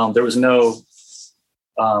there was no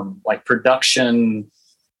like production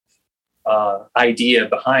idea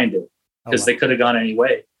behind it, because they could have gone any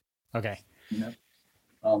way. Okay.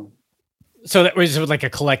 So that was like a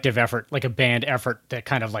collective effort, like a band effort that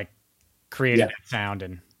kind of like created that sound.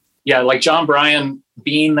 And like John Bryan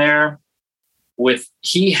being there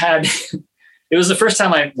he had, it was the first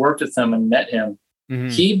time I worked with him and met him.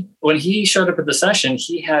 Mm-hmm. When he showed up at the session,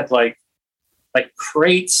 he had like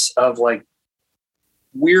crates of like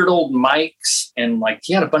weird old mics, and like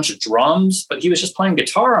he had a bunch of drums, but he was just playing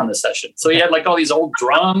guitar on the session. So he had like all these old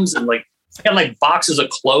drums, and like he had like boxes of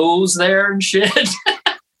clothes there and shit.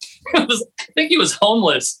 I think he was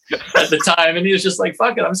homeless at the time, and he was just like,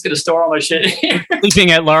 fuck it, I'm just gonna store all my shit here.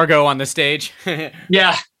 Sleeping at Largo on the stage.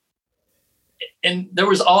 Yeah. And there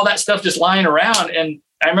was all that stuff just lying around. And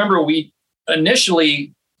I remember we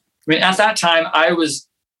initially, at that time I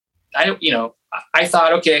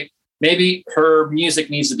thought, okay, maybe her music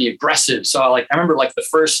needs to be aggressive. So I remember like the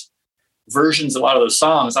first versions of a lot of those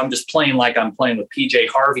songs, I'm just playing like I'm playing with PJ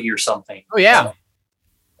Harvey or something. Oh yeah.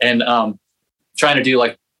 And trying to do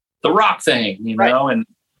like the rock thing, know,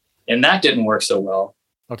 and that didn't work so well.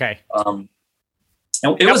 Okay. And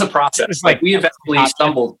it was a process. It was like we eventually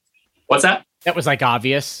stumbled. What's that? That was like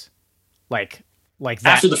obvious. Like that.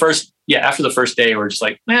 After the first day, we're just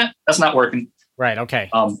like, that's not working. Right.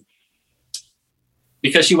 Okay.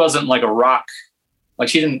 Because she wasn't like a rock, like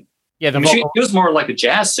she didn't. Yeah. She was more like a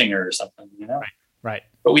jazz singer or something, Right.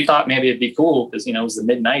 But we thought maybe it'd be cool because it was the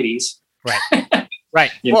mid-90s. Right.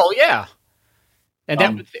 Right. Well, yeah.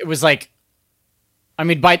 And it was like,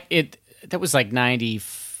 that was like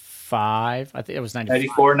 95. I think it was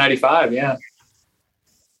 94, 95. Yeah.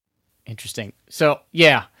 Interesting. So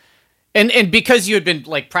yeah. And because you had been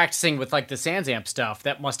like practicing with like the Sans amp stuff,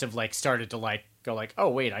 that must have like started to like go like, oh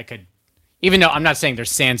wait, I could, even though I'm not saying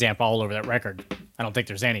there's Sans amp all over that record. I don't think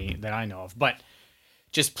there's any that I know of, but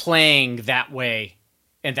just playing that way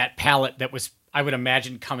and that palette that was, I would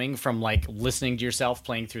imagine, coming from like listening to yourself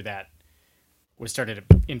playing through that was started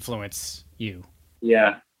to influence you.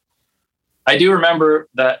 Yeah. I do remember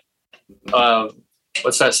that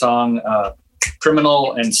what's that song?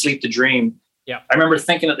 Criminal and Sleep to Dream. Yeah. I remember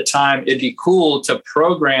thinking at the time it'd be cool to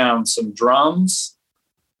program some drums.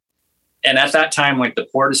 And at that time, like the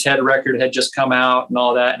Portishead record had just come out and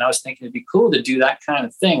all that. And I was thinking it'd be cool to do that kind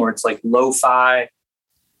of thing where it's like lo-fi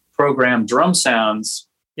programmed drum sounds.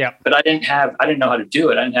 Yeah. But I didn't know how to do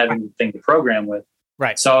it. I didn't have anything to program with.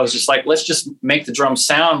 Right. So I was just like, let's just make the drums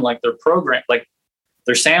sound like they're programmed, like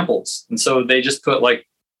they're samples. And so they just put like,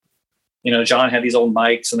 John had these old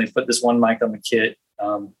mics and they put this one mic on the kit.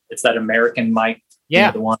 It's that American mic.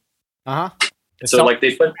 Yeah. The one. Uh-huh. So like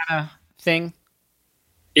they put kind of thing.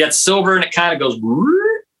 Yeah, it's silver and it kind of goes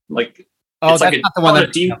like. Oh, it's that's like not the one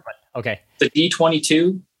that. Okay. The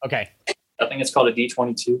D22. Okay. I think it's called a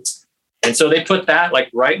D22. And so they put that like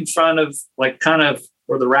right in front of like kind of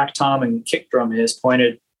where the rack tom and kick drum is,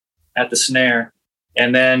 pointed at the snare.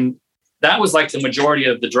 And then that was like the majority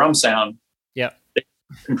of the drum sound. Yeah. They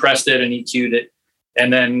compressed it and EQ'd it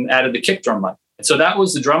and then added the kick drum mic. And so that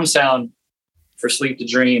was the drum sound for Sleep to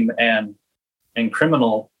Dream and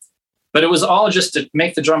Criminal. But it was all just to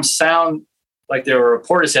make the drums sound like they were a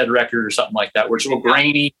Portishead record or something like that, where it's a little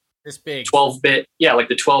grainy, this big 12-bit. Yeah, like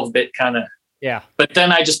the 12-bit kind of. Yeah. But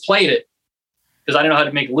then I just played it because I didn't know how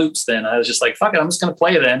to make loops then. I was just like, fuck it, I'm just going to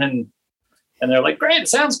play it then. And they're like, great, it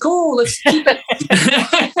sounds cool. Let's keep it.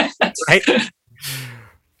 Right.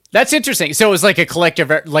 That's interesting. So it was like a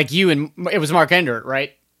collective, like you and it was Mark Endert,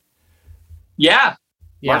 right? Yeah.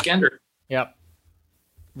 Mark Endert. Yep.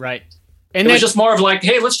 Right. And it was just more of like,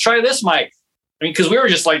 hey, let's try this mic. I mean, because we were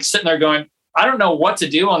just like sitting there going, I don't know what to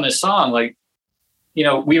do on this song. Like,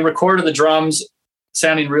 we recorded the drums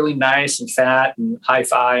sounding really nice and fat and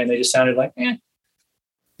hi-fi, and they just sounded like,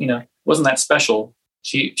 wasn't that special.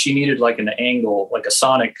 She needed like an angle, like a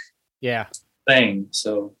sonic thing.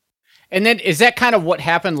 So, and then is that kind of what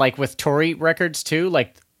happened like with Tory records too?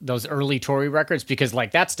 Like those early Tory records, because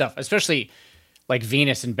like that stuff, especially like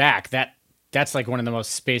Venus and Back, that's like one of the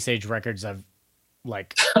most space age records I've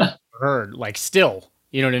like heard, like still,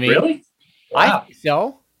 you know what I mean? Really? Wow. I think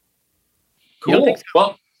so. Cool. Think so?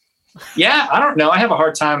 Well, yeah, I don't know. I have a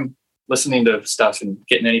hard time listening to stuff and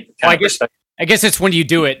getting any kind of perspective. I guess it's when you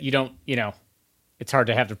do it, you don't, it's hard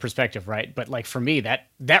to have the perspective, right? But like for me, that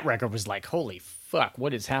record was like, holy fuck,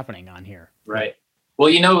 what is happening on here? Right.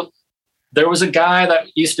 Well, there was a guy that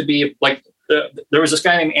used to be like, there was this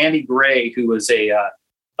guy named Andy Gray who was a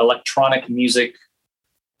electronic music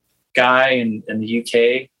guy in the UK.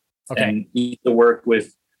 Okay. And he used to work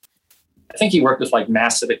with, I think he worked with like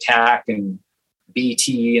Massive Attack and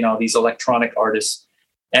BT and all these electronic artists.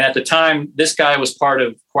 And at the time, this guy was part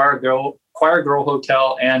of Choir Girl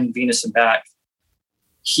Hotel and Venus and Back.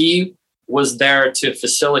 He was there to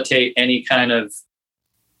facilitate any kind of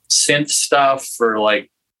synth stuff for like,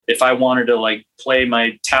 if I wanted to like play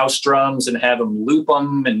my Taos drums and have him loop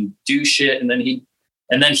them and do shit. And then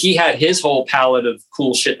he had his whole palette of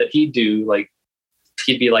cool shit that he'd do. Like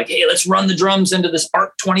he'd be like, hey, let's run the drums into this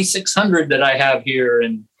ARC 2600 that I have here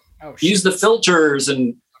and use the filters.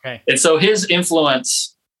 And so his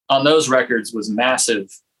influence on those records was massive.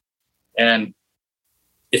 And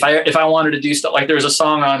if I wanted to do stuff, like there's a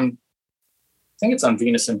song on, I think it's on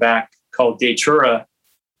Venus and Back called Datura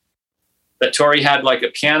that Tory had like a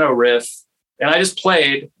piano riff and I just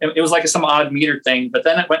played. It was like some odd meter thing, but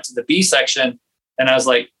then it went to the B section and I was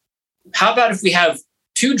like, how about if we have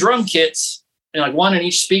two drum kits and like one in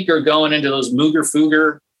each speaker going into those Mooger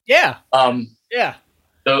Fooger. Yeah.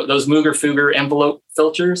 Those Mooger Fooger envelope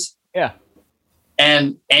filters. Yeah.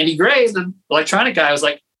 And Andy Gray, the electronic guy, was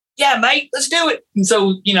like, yeah, mate, let's do it. And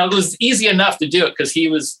so, it was easy enough to do it because he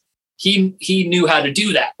knew how to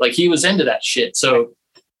do that. Like he was into that shit. So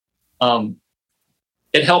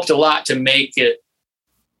it helped a lot to make it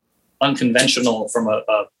unconventional from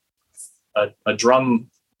a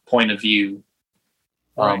drum point of view.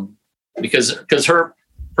 Because her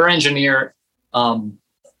engineer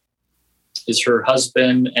is her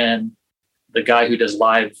husband and the guy who does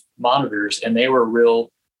live monitors, and they were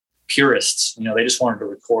real purists. They just wanted to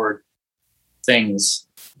record things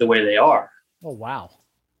the way they are. Oh, wow.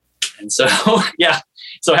 And so,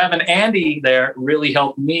 so having Andy there really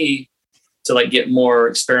helped me to like get more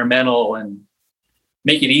experimental and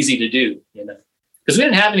make it easy to do, because we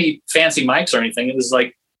didn't have any fancy mics or anything. It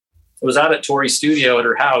was out at Tory's studio at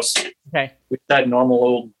her house. Okay. We had normal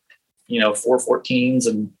old, 414s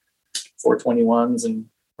and 421s and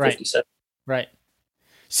 57. Right.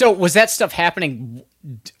 So was that stuff happening?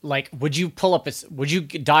 Like, would you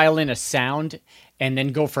dial in a sound and then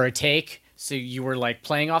go for a take? So you were like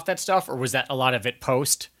playing off that stuff, or was that a lot of it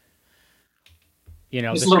post?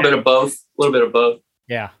 It's a little bit of both.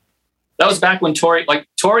 Yeah. That was back when Tory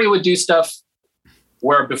would do stuff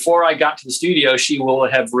where before I got to the studio, she will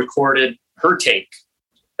have recorded her take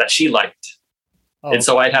that she liked. Oh. And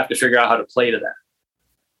so I'd have to figure out how to play to that.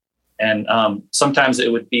 And sometimes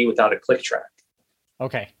it would be without a click track.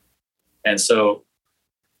 Okay. And so,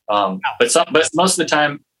 but most of the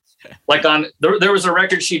time, like there was a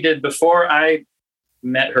record she did before I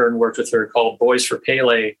met her and worked with her called Boys for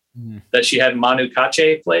Pele that she had Manu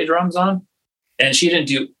Katché play drums on. And she didn't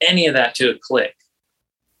do any of that to a click.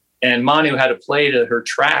 And Manu had to play to her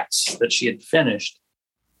tracks that she had finished.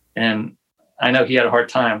 And I know he had a hard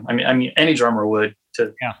time. I mean, any drummer would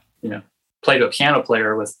to, play to a piano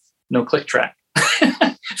player with no click track.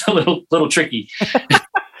 It's a little tricky.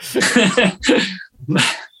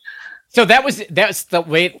 So that's the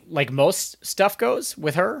way like most stuff goes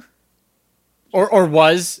with her, or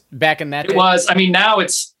was back in that day? It was. I mean, now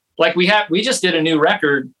it's like we just did a new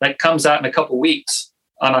record that comes out in a couple weeks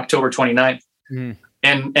on October 29th. Mm.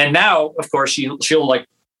 And now, of course, she'll like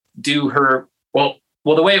do her well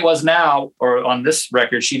the way it was now, or on this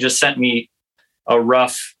record, she just sent me a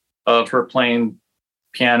rough of her playing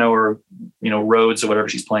piano or Rhodes or whatever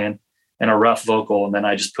she's playing, and a rough vocal, and then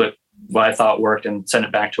I just put what I thought worked and send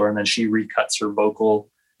it back to her, and then she recuts her vocal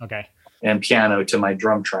and piano to my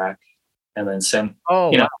drum track, and then send.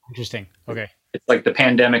 Wow. Interesting. Okay, it's like the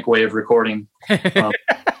pandemic way of recording, and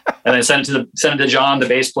then send it to John, the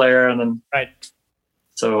bass player, and then right.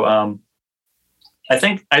 So I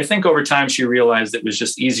think over time she realized it was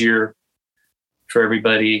just easier for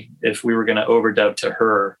everybody if we were going to overdub to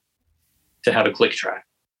her to have a click track.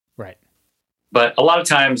 Right. But a lot of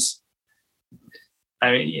times,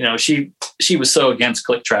 I mean, she was so against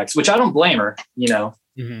click tracks, which I don't blame her,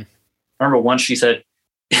 Mm-hmm. I remember once she said,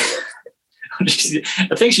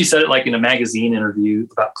 I think she said it like in a magazine interview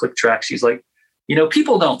about click tracks. She's like,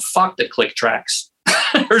 people don't fuck the click tracks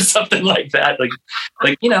or something like that. Like,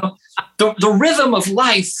 the rhythm of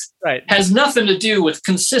life has nothing to do with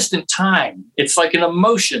consistent time. It's like an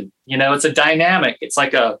emotion, it's a dynamic. It's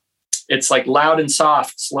like loud and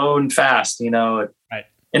soft, slow and fast, Right.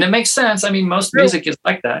 And it makes sense. I mean, most music is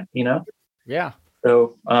like that, Yeah.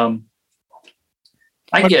 So,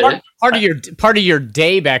 I get it. Part of your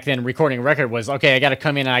day back then recording a record was, okay, I got to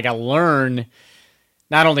come in and I got to learn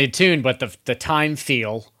not only the tune, but the time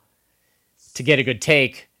feel to get a good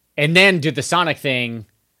take, and then do the sonic thing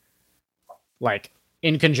like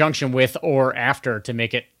in conjunction with or after to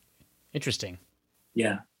make it interesting.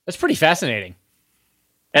 Yeah. That's pretty fascinating.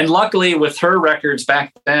 And luckily with her records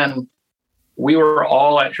back then, we were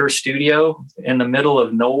all at her studio in the middle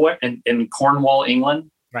of nowhere in Cornwall,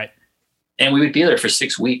 England. Right. And we would be there for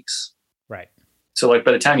 6 weeks. Right. So like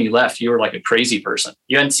by the time you left, you were like a crazy person.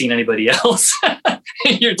 You hadn't seen anybody else.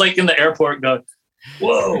 You're like in the airport going,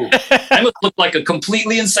 whoa, I must look like a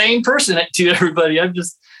completely insane person to everybody. I've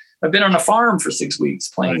been on a farm for 6 weeks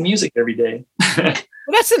playing music every day. Well,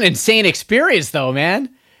 that's an insane experience though,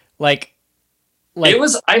 man. Like it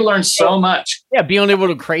was, I learned so much. Yeah. Being able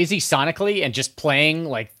to crazy sonically and just playing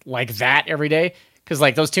like that every day. Cause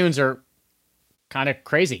like those tunes are kind of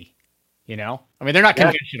crazy, I mean, they're not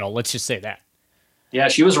conventional. Let's just say that. Yeah.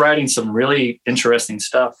 She was writing some really interesting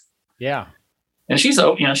stuff. Yeah. And she's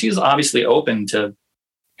obviously open to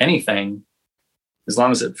anything as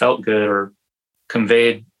long as it felt good or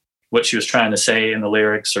conveyed what she was trying to say in the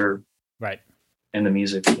lyrics or in the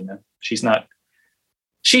music. She's not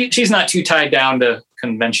too tied down to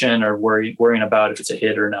convention or worrying about if it's a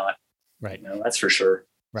hit or not. Right. That's for sure.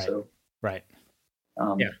 Right. So, right.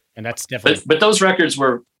 Yeah. And that's definitely, but those records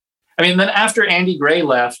were, I mean, then after Andy Gray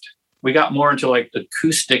left, we got more into like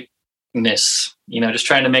acousticness, just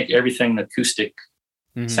trying to make everything acoustic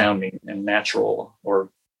sounding and natural, or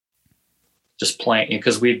just playing,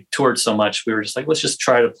 because we toured so much. We were just like, let's just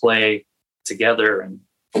try to play together and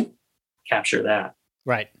capture that.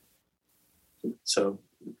 Right. So,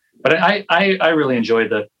 but I really enjoy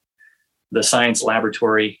the science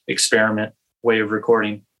laboratory experiment way of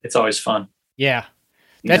recording. It's always fun. Yeah.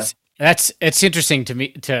 It's interesting to me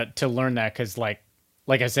to learn that. Cause like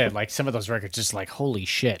I said, like some of those records, just like, holy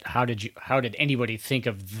shit. How did anybody think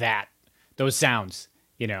of those sounds,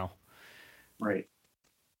 Right.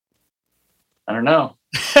 I don't know.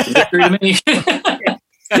 To me.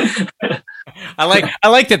 I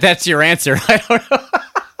like that. That's your answer. I don't know.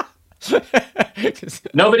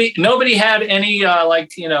 Nobody had any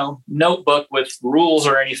notebook with rules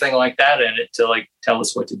or anything like that in it to like tell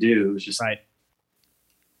us what to do. It was just right.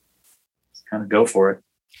 Just kind of go for it.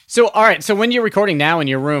 So all right. So when you're recording now in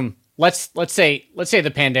your room, let's say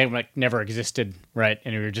the pandemic never existed, right?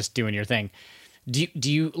 And you were just doing your thing. Do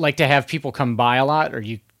you like to have people come by a lot, or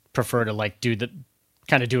you prefer to like do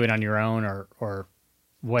it on your own or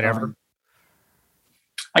whatever?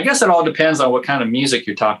 I guess it all depends on what kind of music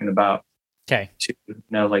you're talking about. Okay.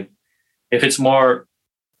 Like if it's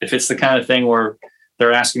the kind of thing where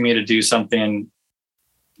they're asking me to do something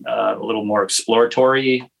a little more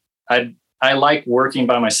exploratory, I like working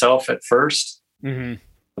by myself at first, and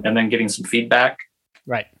then getting some feedback.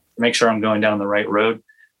 Right. Make sure I'm going down the right road.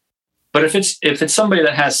 But if it's somebody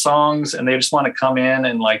that has songs and they just want to come in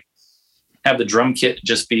and like have the drum kit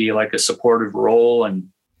just be like a supportive role and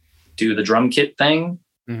do the drum kit thing,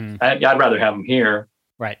 I'd rather have them here.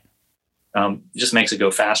 Right. It just makes it go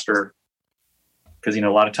faster. Because, a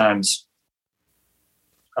lot of times,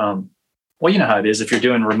 well, you know how it is. If you're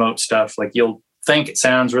doing remote stuff, like you'll think it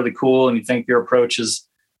sounds really cool and you think your approach is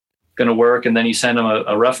going to work. And then you send them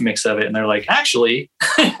a rough mix of it and they're like, actually.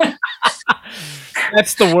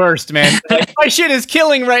 That's the worst, man. Like, my shit is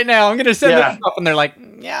killing right now. I'm going to send this up. And they're like,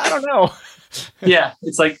 yeah, I don't know. Yeah.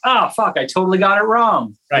 It's like, fuck, I totally got it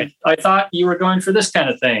wrong. Right. I thought you were going for this kind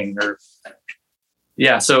of thing. Or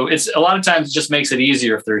yeah. So it's a lot of times it just makes it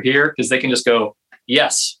easier if they're here because they can just go,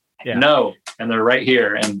 yes, no. And they're right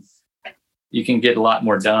here. And you can get a lot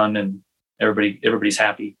more done and everybody's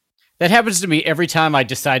happy. That happens to me every time I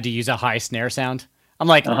decide to use a high snare sound. I'm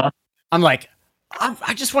like,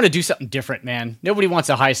 I just want to do something different, man. Nobody wants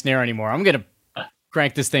a high snare anymore. I'm going to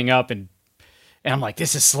crank this thing up and I'm like,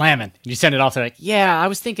 this is slamming. And you send it off. They're like, yeah, I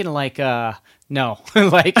was thinking like, no,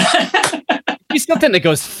 like do something that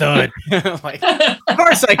goes thud. Like, of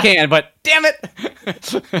course I can, but damn it.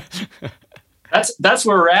 That's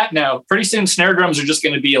where we're at now. Pretty soon snare drums are just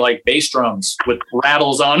going to be like bass drums with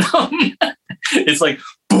rattles on them. It's like,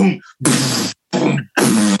 boom, boom, boom,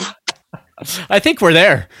 boom. I think we're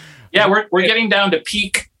there. Yeah, we're getting down to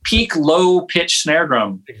peak low pitch snare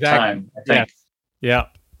drum time, I think. Yeah.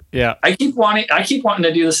 I keep wanting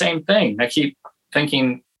to do the same thing. I keep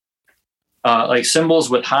thinking like cymbals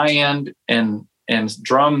with high end and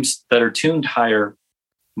drums that are tuned higher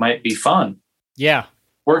might be fun. Yeah.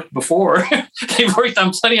 Worked before. They've worked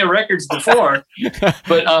on plenty of records before.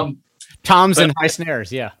 But toms and high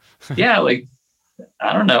snares, yeah. Yeah, like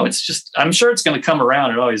I don't know. It's just I'm sure it's going to come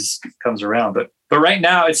around. It always comes around, but right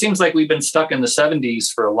now it seems like we've been stuck in the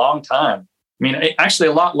 70s for a long time. I mean, actually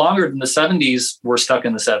a lot longer than the 70s. We're stuck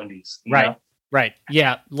in the 70s. Right. Know? Right.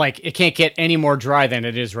 Yeah. Like it can't get any more dry than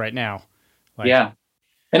it is right now. Like, yeah.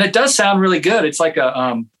 And it does sound really good. It's like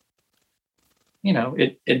a,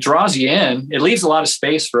 it draws you in. It leaves a lot of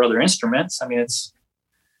space for other instruments. I mean, it's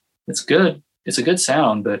good. It's a good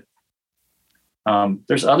sound, but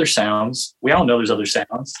there's other sounds. We all know there's other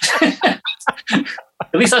sounds.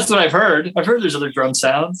 At least that's what I've heard. I've heard there's other drum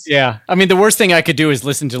sounds. Yeah. I mean, the worst thing I could do is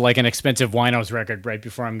listen to like an expensive Winos record right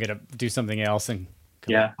before I'm going to do something else. And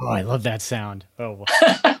yeah. Oh, I love that sound. Oh,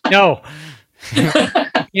 no.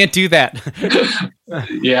 Can't do that.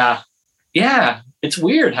 Yeah. Yeah. It's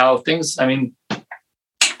weird how things, I mean,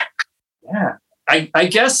 yeah. I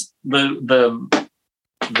guess the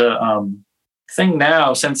thing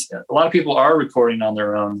now, since a lot of people are recording on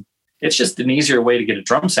their own, it's just an easier way to get a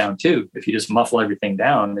drum sound too. If you just muffle everything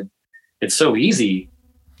down, it's so easy,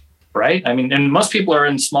 right? I mean, and most people are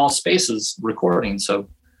in small spaces recording. So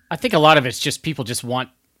I think a lot of it's just people just want,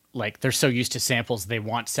 like, they're so used to samples, they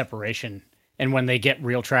want separation. And when they get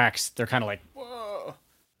real tracks, they're kind of like, whoa,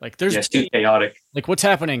 like there's it's too chaotic. Like what's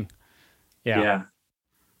happening? Yeah.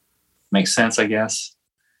 Makes sense, I guess.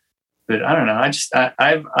 But I don't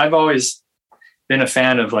know. I've always been a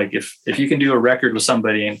fan of like, if you can do a record with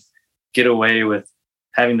somebody and get away with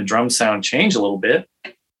having the drum sound change a little bit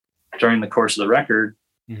during the course of the record,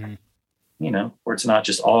 where it's not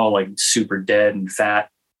just all like super dead and fat,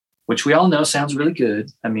 which we all know sounds really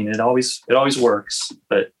good. I mean, it always works,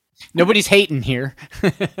 but nobody's hating here.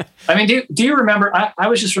 I mean, do you remember, I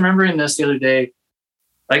was just remembering this the other day.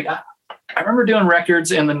 Like I remember doing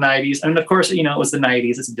records in the 90s. I mean, of course, it was the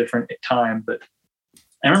 90s. It's a different time, but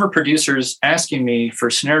I remember producers asking me for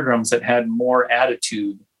snare drums that had more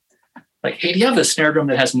attitude. Like, hey, do you have a snare drum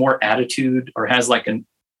that has more attitude or has like an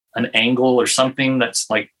angle or something that's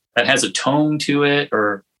like, that has a tone to it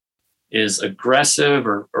or is aggressive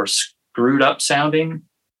or screwed up sounding?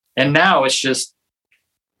 And now it's just,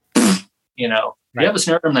 you have a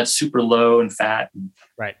snare drum that's super low and fat. And,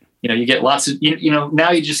 right. You get lots of,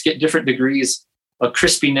 now you just get different degrees of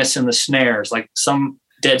crispiness in the snares. Like some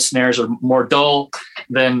dead snares are more dull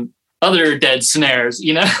than other dead snares,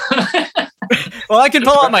 Well, I can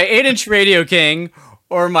pull out my 8-inch Radio King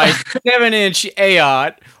or my 7-inch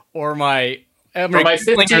AOT or my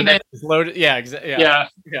 15-inch loaded. Yeah, exactly. Yeah.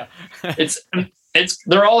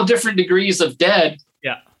 They're all different degrees of dead.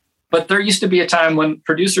 Yeah. But there used to be a time when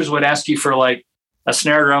producers would ask you for like a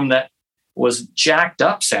snare drum that was jacked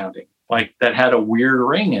up sounding, like that had a weird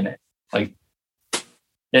ring in it, like,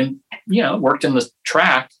 and worked in the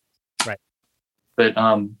track, right? But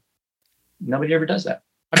nobody ever does that.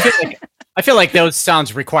 I feel like those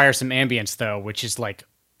sounds require some ambience though, which is like,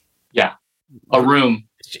 a room,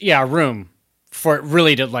 a room for it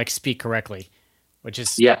really to like speak correctly, which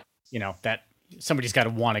is that somebody's got to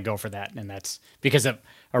want to go for that, and that's because a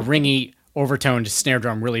ringy overtoned snare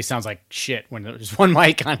drum really sounds like shit when there's one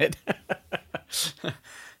mic on it.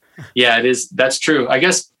 Yeah, it is. That's true. I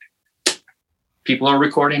guess people are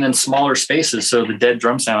recording in smaller spaces, so the dead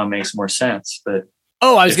drum sound makes more sense. But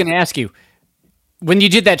I was going to ask you, when you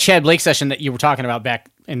did that Chad Blake session that you were talking about back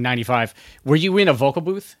in '95, were you in a vocal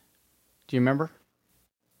booth? Do you remember?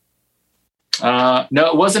 No,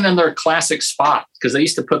 it wasn't in their classic spot because they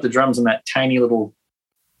used to put the drums in that tiny little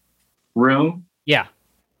room. Yeah.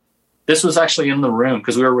 This was actually in the room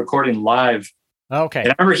because we were recording live. Okay. And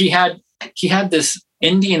I remember he had this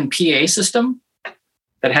Indian PA system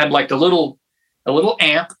that had like a little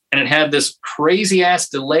amp, and it had this crazy ass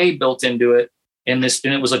delay built into it. And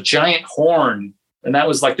it was a giant horn, and that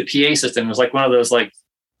was like the PA system. It was like one of those like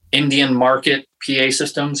Indian market PA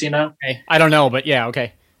systems, Okay. I don't know, but yeah,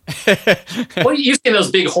 okay. Well, you see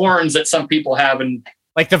those big horns that some people have, and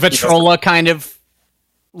like the Victrola kind of.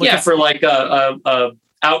 For like a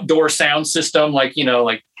outdoor sound system, like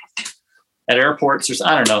like at airports or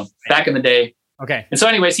I don't know, back in the day. Okay. And so,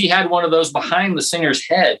 anyways, he had one of those behind the singer's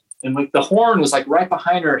head, and like the horn was like right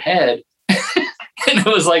behind her head, and it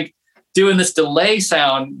was like doing this delay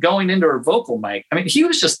sound going into her vocal mic. I mean, he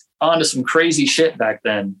was just onto some crazy shit back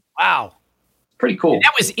then. Wow. Pretty cool. And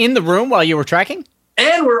that was in the room while you were tracking?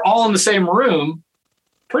 And we're all in the same room,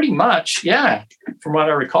 pretty much. Yeah. From what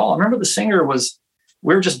I recall. I remember the singer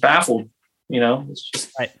we were just baffled, it's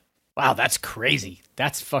just right. Wow. That's crazy.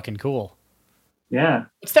 That's fucking cool. Yeah.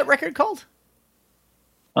 What's that record called?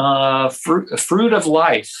 Fruit of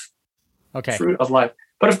Life. Okay. Fruit of Life.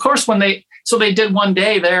 But of course, they did one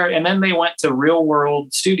day there, and then they went to Real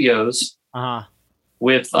World Studios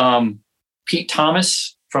with Pete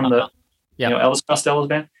Thomas from the Elvis Costello's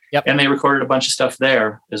band. Yep. And they recorded a bunch of stuff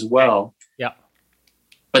there as well. Yep.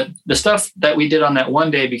 But the stuff that we did on that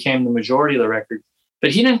one day became the majority of the record.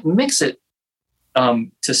 But he didn't mix it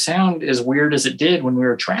to sound as weird as it did when we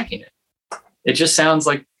were tracking it. It just sounds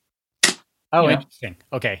like interesting.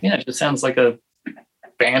 Okay. Yeah, it just sounds like a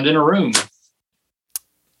band in a room.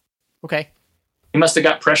 Okay. He must have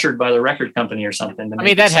got pressured by the record company or something. I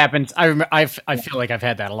mean, that happens. I feel like I've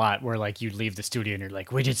had that a lot, where like you leave the studio and you're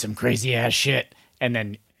like, we did some crazy ass shit, and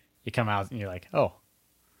then you come out and you're like, oh,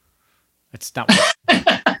 it's not.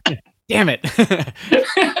 Damn it.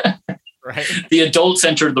 Right. The adults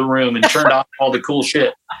entered the room and turned off all the cool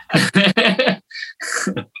shit.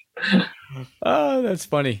 Oh, that's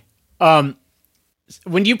funny.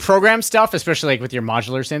 When you program stuff, especially like with your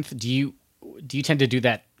modular synth, do you tend to do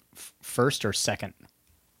that first or second?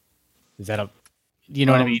 Is that you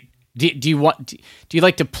know what I mean? Do you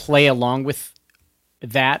like to play along with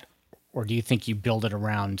that, or do you think you build it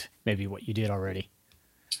around maybe what you did already?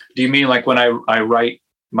 Do you mean like when I write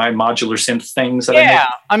my modular synth things that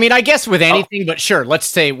I mean, I guess with anything, but sure. Let's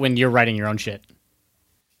say when you're writing your own shit.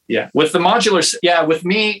 Yeah. With the modular. Yeah. With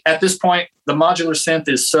me at this point, the modular synth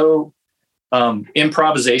is so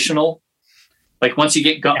improvisational. Like once you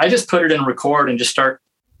get going, I just put it in record and just start,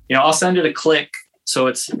 I'll send it a click. So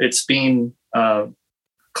it's being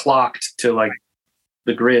clocked to like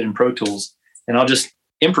the grid in Pro Tools, and I'll just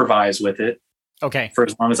improvise with it. Okay. For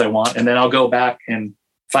as long as I want. And then I'll go back and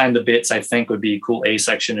find the bits I think would be a cool A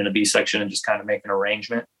section and a B section and just kind of make an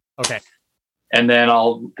arrangement. Okay. And then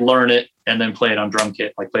I'll learn it and then play it on drum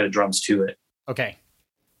kit, like play the drums to it. Okay.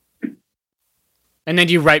 And then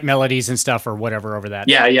do you write melodies and stuff or whatever over that?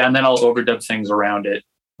 Yeah. And then I'll overdub things around it.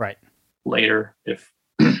 Right. Later, if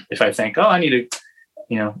I think, I need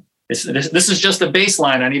to, this is just a bass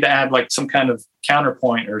line. I need to add like some kind of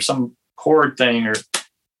counterpoint or some chord thing or.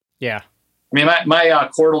 Yeah. I mean, my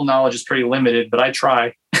chordal knowledge is pretty limited, but I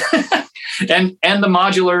try. and the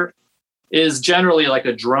modular is generally like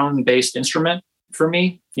a drone based instrument for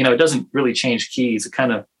me. It doesn't really change keys. It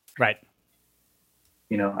kind of, right.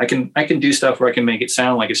 I can do stuff where I can make it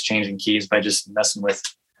sound like it's changing keys by just messing with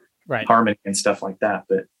harmony and stuff like that.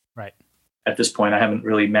 But at this point, I haven't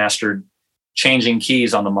really mastered changing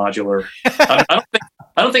keys on the modular. I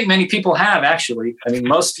don't think many people have, actually. I mean,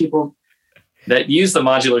 most people that use the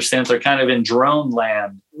modular synth are kind of in drone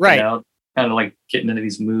land, right? Kind of like getting into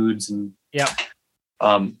these moods and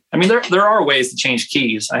I mean, there are ways to change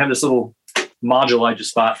keys. I have this little module I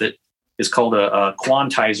just bought that is called a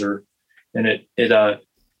quantizer, and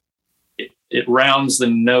it rounds the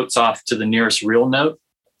notes off to the nearest real note.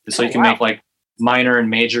 So you can make like minor and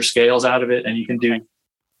major scales out of it, and you can do,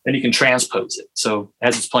 and you can transpose it. So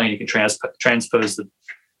as it's playing, you can transpose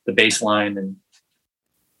the bass line,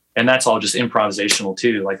 and that's all just improvisational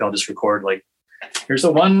too. Like I'll just record like, here's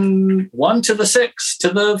a 1 to the 6 to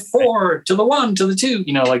the 4 to the 1 to the 2.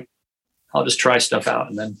 You know, like I'll just try stuff out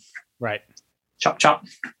and then chop chop.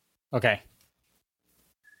 Okay.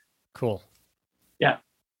 Cool. Yeah.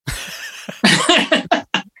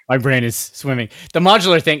 My brain is swimming. The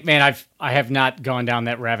modular thing, man, I have not gone down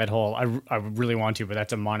that rabbit hole. I really want to, but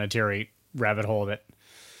that's a monetary rabbit hole that,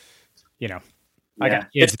 you know. Yeah.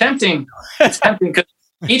 It's tempting. It's tempting because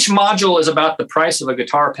each module is about the price of a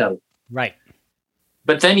guitar pedal. Right.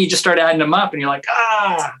 But then you just start adding them up and you're like,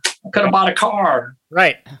 I could have bought a car.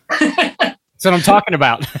 Right. That's what I'm talking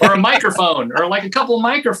about. Or a microphone, or like a couple of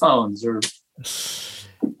microphones, or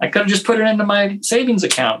I could have just put it into my savings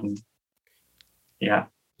account. And, yeah.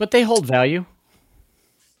 But they hold value.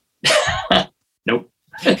 Nope.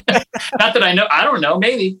 Not that I know. I don't know.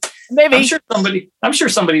 Maybe. I'm sure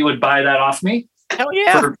somebody would buy that off me. Hell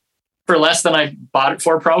yeah. For less than I bought it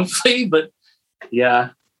for, probably. But yeah,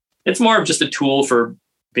 it's more of just a tool for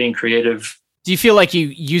being creative. Do you feel like you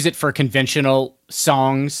use it for conventional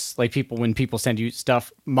songs, like when people send you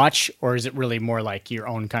stuff much, or is it really more like your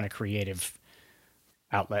own kind of creative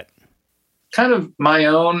outlet? Kind of my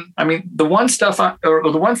own. I mean, the one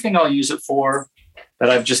thing I'll use it for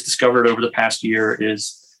that I've just discovered over the past year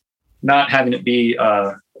is not having it be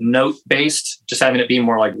note based, just having it be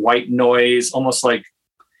more like white noise, almost like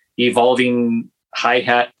evolving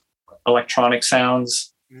hi-hat electronic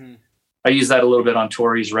sounds. Mm-hmm. I use that a little bit on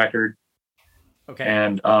Tori's record. Okay.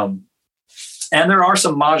 And there are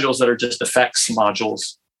some modules that are just effects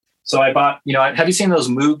modules. So I bought, have you seen those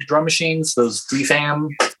Moog drum machines, those DFAM?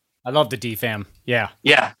 I love the DFAM. Yeah.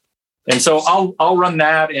 Yeah. And so I'll run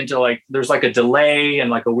that into like, there's like a delay and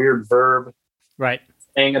like a weird verb. Right.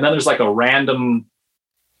 Thing. And then there's like a random,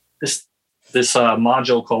 this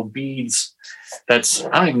module called Beads. That's,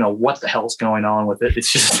 I don't even know what the hell's going on with it.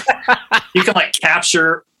 It's just, you can like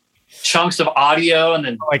capture chunks of audio and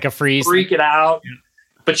then like a freeze, freak it out. Yeah.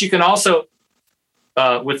 But you can also,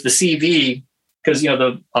 with the CV, because,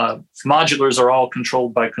 the modulars are all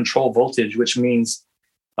controlled by control voltage, which means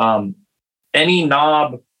any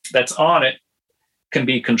knob that's on it can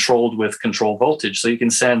be controlled with control voltage. So you can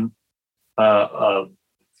send a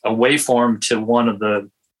waveform to one of the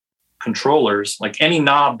controllers, like any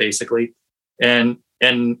knob basically, and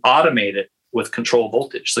automate it with control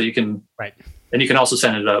voltage. So you can, and you can also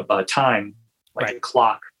send it a time, like a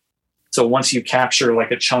clock. So once you capture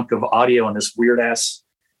like a chunk of audio in this weird ass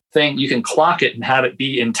thing, you can clock it and have it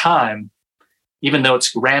be in time, even though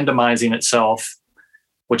it's randomizing itself,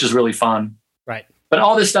 which is really fun. Right. But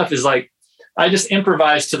all this stuff is like, I just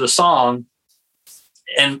improvise to the song.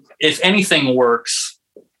 And if anything works,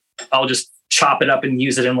 I'll just chop it up and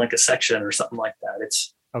use it in like a section or something like that.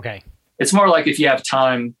 It's okay. It's more like if you have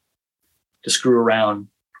time to screw around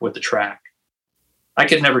with the track. I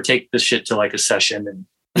could never take this shit to like a session and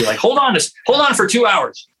be like, hold on for 2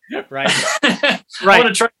 hours. Right. I want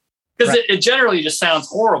to try, because it generally just sounds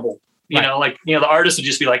horrible. You know, like, the artist would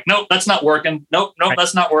just be like, nope, that's not working. Nope,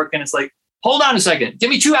 that's not working. It's like, hold on a second. Give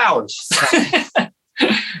me 2 hours.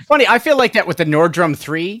 Funny. I feel like that with the Nordrum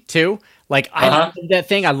 3 too. Like I love that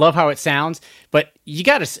thing. I love how it sounds, but you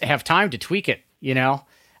got to have time to tweak it.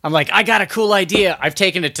 I'm like, I got a cool idea. I've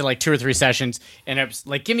taken it to like 2 or 3 sessions and I was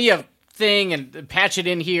like, give me a thing and patch it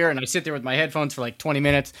in here. And I sit there with my headphones for like 20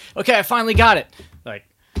 minutes. Okay. I finally got it. Like,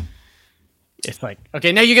 it's like,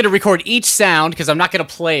 okay, now you're going to record each sound because I'm not going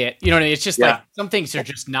to play it. You know what I mean? It's just like some things are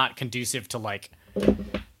just not conducive to like,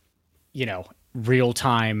 real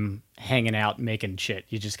time hanging out, making shit.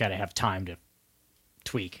 You just got to have time to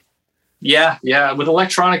tweak. Yeah. Yeah. With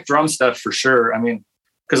electronic drum stuff for sure. I mean,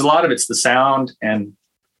 because a lot of it's the sound and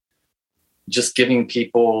just giving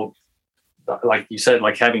people, like you said,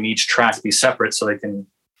 like having each track be separate so they can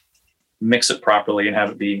mix it properly and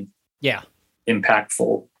have it be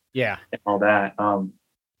impactful. Yeah. And all that.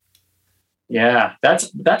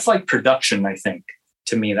 That's like production, I think,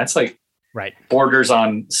 to me. That's like borders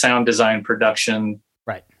on sound design production.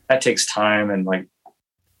 Right. That takes time and like,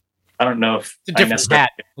 I don't know if it's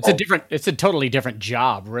a different it's a totally different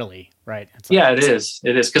job, really. Right. It is.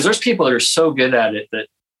 It is. Because there's people that are so good at it that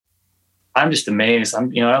I'm just amazed.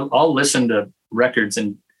 I'll listen to records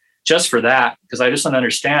and just for that, because I just don't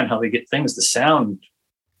understand how they get things to sound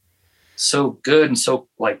so good and so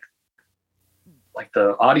like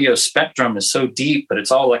the audio spectrum is so deep, but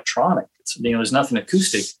it's all electronic. It's, there's nothing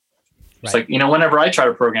acoustic. It's like, whenever I try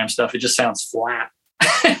to program stuff, it just sounds flat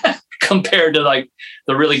compared to like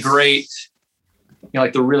the really great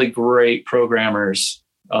like the really great programmers.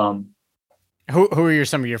 Who are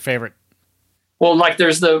some of your favorite? Well, like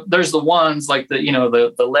there's the ones like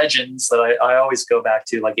the legends that I always go back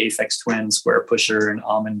to, like Aphex Twin, Squarepusher, and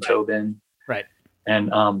Amon Tobin. Right.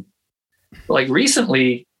 And like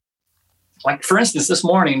recently, like for instance, this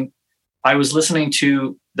morning I was listening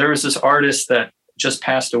to, there was this artist that just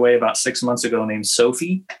passed away about 6 months ago named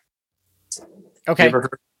Sophie. Okay. Ever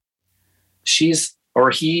heard?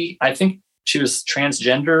 I think she was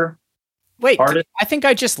transgender. Wait, artist. I think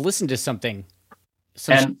I just listened to something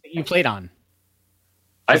you played on.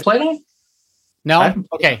 I played on? No?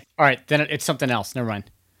 Okay. All right. Then it's something else. Never mind.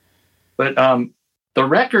 But the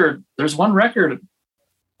record, there's one record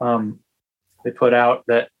they put out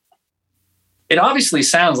that it obviously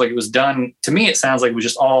sounds like it was done. To me, it sounds like it was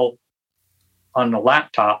just all on a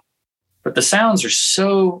laptop. But the sounds are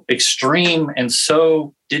so extreme and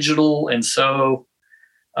so digital and so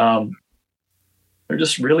they're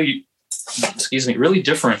just really, really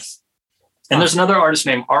different. And there's another artist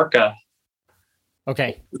named Arca.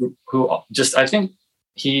 Okay. Who just, I think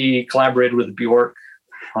he collaborated with Bjork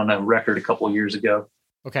on a record a couple of years ago.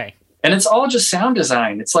 Okay. And it's all just sound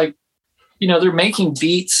design. It's like, they're making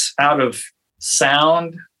beats out of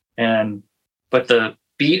sound but the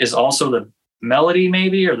beat is also the melody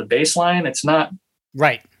maybe, or the bass line. It's not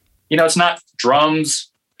right. It's not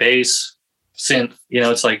drums, bass, synth,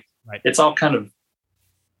 it's like, right. It's all kind of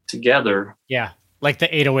together. Yeah. Like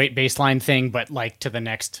the 808 bass line thing, but like to the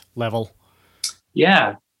next level.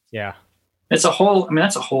 Yeah. Yeah. It's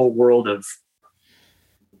that's a whole world of,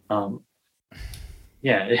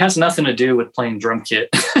 it has nothing to do with playing drum kit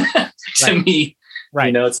to me.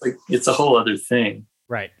 Right. It's like, it's a whole other thing.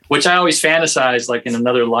 Right. Which I always fantasize, like in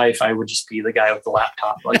another life, I would just be the guy with the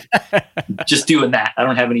laptop, like just doing that. I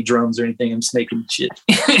don't have any drums or anything. I'm just making shit.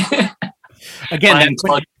 Again,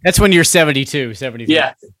 that's when you're 72, 73.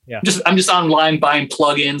 Yeah. Yeah. I'm just online buying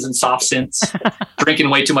plugins and soft synths, drinking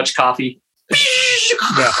way too much coffee.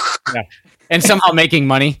 Yeah. And somehow making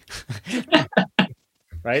money.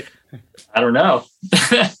 Right? I don't know.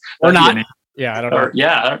 Or not. Yeah, I don't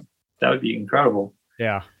know. That would be incredible.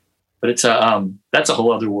 Yeah. But it's that's a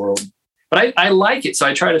whole other world. But I like it, so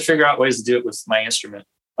I try to figure out ways to do it with my instrument.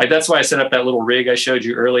 Like that's why I set up that little rig I showed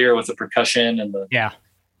you earlier with the percussion and the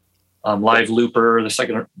live looper. The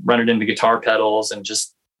second, run it into guitar pedals and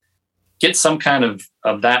just get some kind of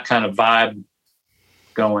that kind of vibe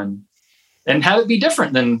going, and have it be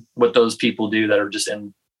different than what those people do that are just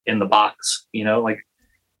in the box. Like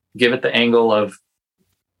give it the angle of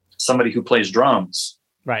somebody who plays drums.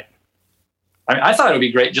 Right. I thought it would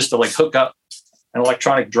be great just to like hook up an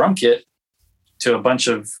electronic drum kit to a bunch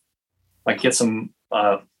of like get some,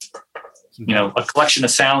 a collection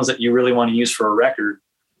of sounds that you really want to use for a record,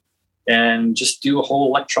 and just do a whole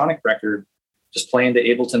electronic record, just playing to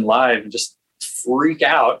Ableton Live and just freak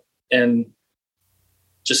out and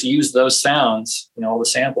just use those sounds, all the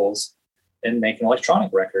samples, and make an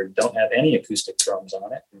electronic record. Don't have any acoustic drums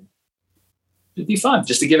on it. It'd be fun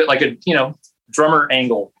just to give it like a, drummer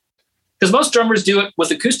angle. Because most drummers do it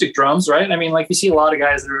with acoustic drums, right? I mean, like you see a lot of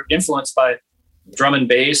guys that are influenced by drum and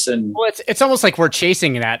bass, and it's almost like we're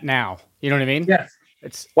chasing that now. You know what I mean? Yeah.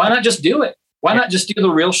 Why not just do it? Why not just do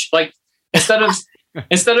the real like instead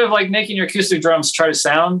of like making your acoustic drums try to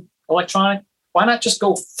sound electronic? Why not just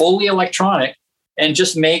go fully electronic and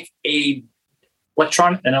just make an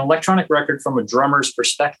electronic record from a drummer's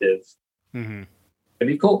perspective? Mm-hmm.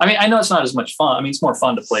 It'd be cool. I mean, I know it's not as much fun. I mean, it's more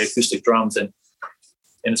fun to play acoustic drums and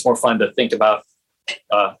it's more fun to think about,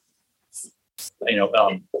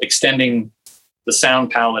 extending the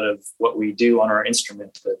sound palette of what we do on our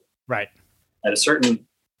instrument. But right. At a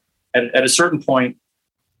certain point,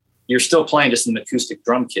 you're still playing just an acoustic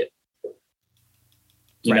drum kit.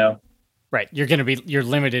 You know? Right. You're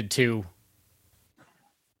limited to.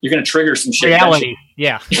 You're going to trigger some shit. Reality.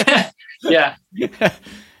 Yeah. Yeah.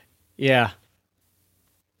 Yeah.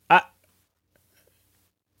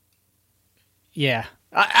 Yeah.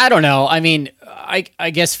 I don't know. I mean, I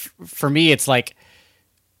guess for me, it's like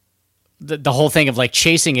the whole thing of like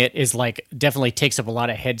chasing it is like definitely takes up a lot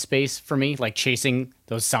of headspace for me, like chasing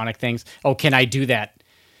those sonic things. Oh, can I do that?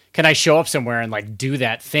 Can I show up somewhere and like do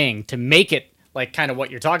that thing to make it like kind of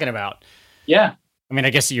what you're talking about? Yeah. I mean, I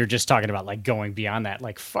guess you're just talking about like going beyond that,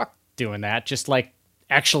 like fuck doing that. Just like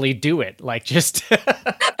actually do it. Like just.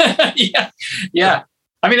 Yeah. Yeah.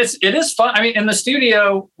 I mean, it is fun. I mean, in the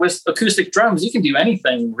studio with acoustic drums, you can do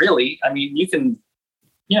anything really. I mean, you can,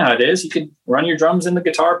 it is. You could run your drums in the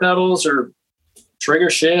guitar pedals or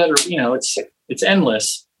trigger shit or, it's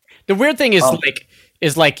endless. The weird thing is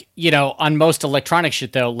on most electronic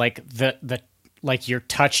shit though, like the like your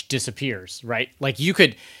touch disappears, right? Like you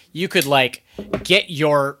could like get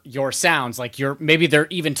your sounds, like maybe they're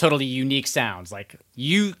even totally unique sounds. Like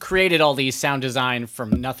you created all these sound design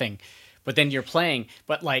from nothing, but then you're playing,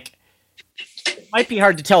 but like it might be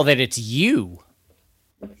hard to tell that it's you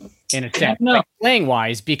in a sense, like playing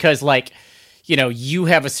wise, because like, you know, you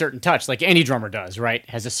have a certain touch, like any drummer does, right?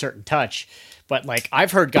 Has a certain touch. But like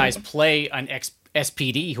I've heard guys play on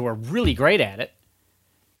SPD who are really great at it.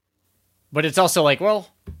 But it's also like, well,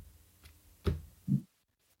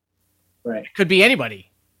 right. It could be anybody,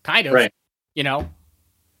 kind of, right. You know?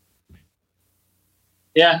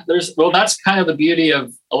 Yeah, that's kind of the beauty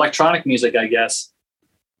of electronic music, I guess,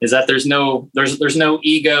 is that there's no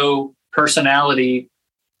ego personality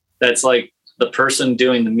that's like the person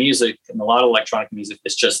doing the music. And a lot of electronic music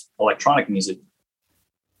is just electronic music.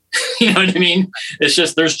 You know what I mean? It's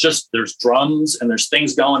just there's drums and there's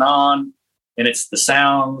things going on, and it's the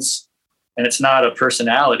sounds, and it's not a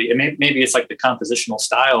personality. I mean, maybe it's like the compositional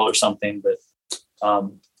style or something, but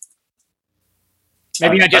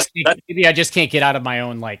maybe I just can't get out of my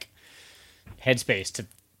own like headspace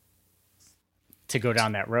to go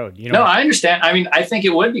down that road. You know? No, I understand. I mean, I think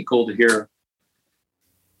it would be cool to hear,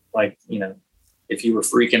 like, you know, if you were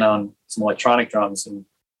freaking on some electronic drums and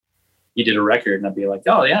you did a record, and I'd be like,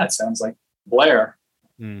 oh yeah, it sounds like Blair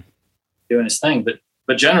doing his thing. But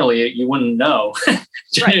generally you wouldn't know.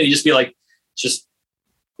 Generally, you just be like, just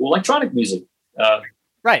cool electronic music.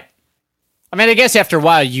 Right. I mean, I guess after a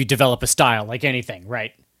while you develop a style like anything,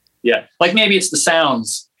 right? Yeah. Like maybe it's the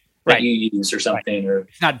sounds that you use or something, or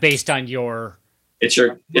it's not based on it's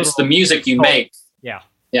the music you make. Yeah.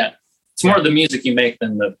 Yeah. It's more the music you make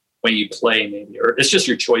than the way you play, maybe, or it's just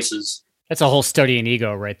your choices. That's a whole study in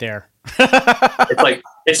ego right there.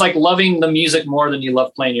 It's like loving the music more than you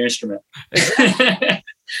love playing your instrument.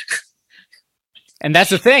 And that's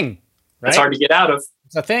the thing, right? It's hard to get out of.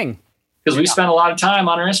 It's a thing. Because we spend a lot of time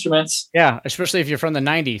on our instruments. Yeah, especially if you're from the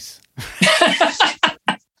 90s.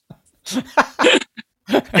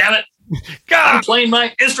 Damn it. God, I'm playing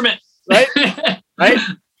my instrument. Right? Right?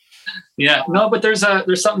 Yeah. No, but there's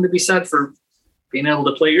something to be said for being able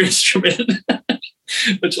to play your instrument,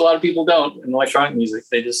 which a lot of people don't in electronic music.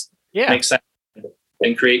 They just make sound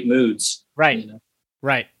and create moods. Right. You know?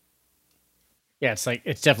 Right. Yeah,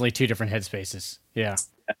 it's definitely two different headspaces. Yeah.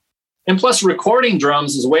 And plus, recording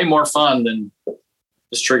drums is way more fun than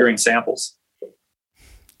just triggering samples.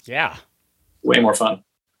 Yeah. Way more fun.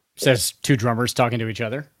 Says two drummers talking to each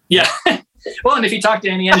other. Yeah. Well, and if you talk to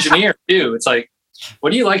any engineer too, it's like,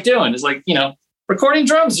 what do you like doing? It's like, you know, recording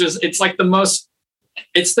drums it's like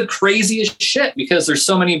it's the craziest shit because there's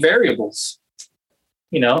so many variables.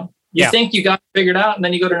 You know, you think you got it figured out, and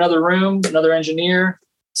then you go to another room, another engineer,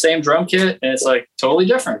 same drum kit, and it's like totally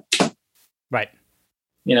different. Right.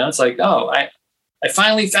 You know, it's like, oh, I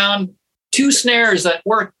finally found two snares that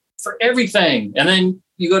work for everything. And then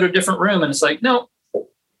you go to a different room and it's like, no.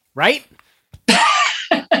 Right?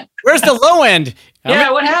 Where's the low end?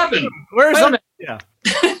 Yeah, what happened? Where's yeah.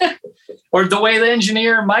 Or the way the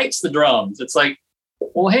engineer mics the drums. It's like,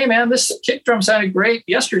 well, hey man, this kick drum sounded great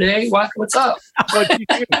yesterday. What's up? What'd you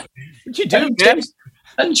do, man?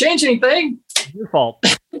 I didn't change anything. Your fault.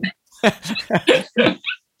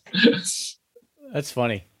 That's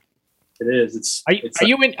funny. It is.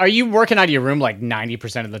 Are you working out of your room like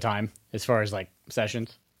 90% of the time as far as like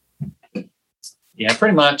sessions? Yeah,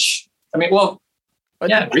 pretty much. I mean, well,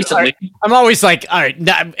 yeah, recently. I'm always like, all right,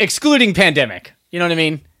 excluding pandemic. You know what I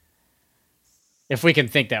mean? If we can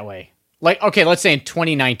think that way. Like, okay, let's say in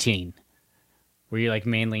 2019, were you like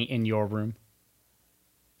mainly in your room?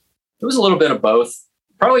 It was a little bit of both.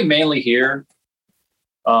 Probably mainly here.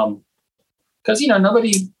 Because, you know,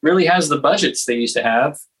 nobody really has the budgets they used to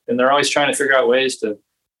have. And they're always trying to figure out ways to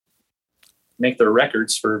make their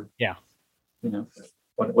records for, you know,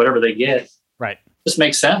 whatever they get. Right. Just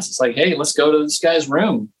makes sense. It's like, hey, let's go to this guy's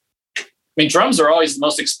room. I mean, drums are always the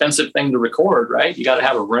most expensive thing to record, right? You got to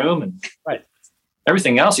have a room, and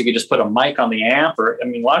everything else, you could just put a mic on the amp, or, I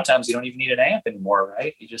mean, a lot of times you don't even need an amp anymore,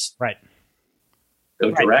 right? You just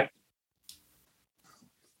go direct.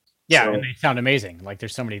 Yeah, so, and they sound amazing. Like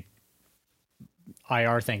there's so many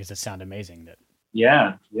IR things that sound amazing.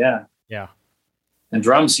 Yeah. And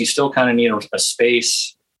drums, you still kind of need a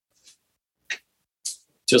space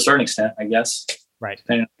to a certain extent, I guess. Right.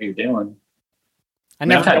 Depending on what you're doing.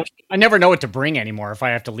 I never know what to bring anymore if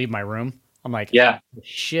I have to leave my room. I'm like,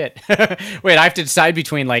 shit. Wait, I have to decide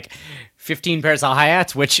between like 15 pairs of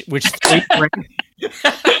hi-hats, which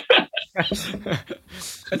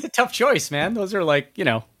that's a tough choice, man. Those are like, you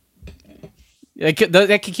know,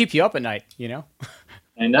 that can keep you up at night, you know?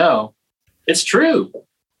 I know. It's true.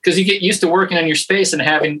 because you get used to working in your space and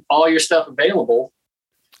having all your stuff available.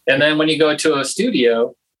 And then when you go to a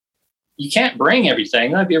studio, you can't bring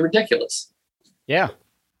everything. That'd be ridiculous. Yeah.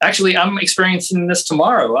 Actually, I'm experiencing this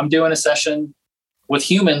tomorrow. I'm doing a session with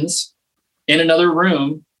humans in another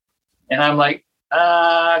room. And I'm like,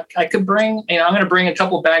 I could bring, I'm going to bring a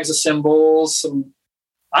couple bags of cymbals.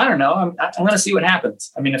 I don't know. I'm going to see what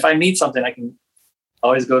happens. I mean, if I need something, I can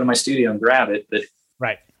always go to my studio and grab it. But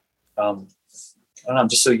right. I don't know, I'm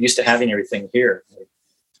just so used to having everything here. Like,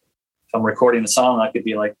 if I'm recording a song, I could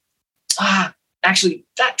be like, actually,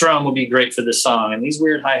 that drum would be great for this song, and these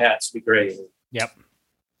weird hi-hats would be great. Yep.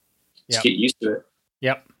 Just get used to it.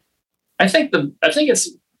 Yep. I think it's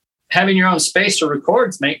having your own space to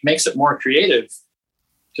record makes it more creative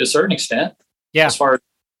to a certain extent. Yeah. As far as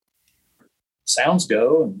sounds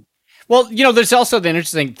go. And well, there's also the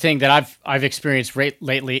interesting thing that I've experienced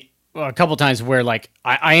lately a couple times where like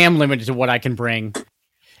I am limited to what I can bring,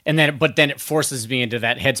 but then it forces me into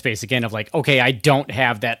that headspace again of like, okay, I don't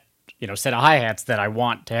have that set of hi-hats that I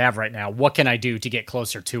want to have right now. What can I do to get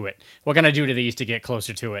closer to it? What can I do to these to get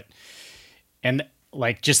closer to it? And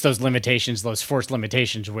like just those limitations, those forced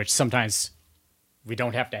limitations, which sometimes we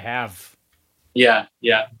don't have to have. Yeah.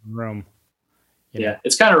 Room. Yeah.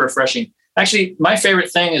 It's kind of refreshing. Actually, my favorite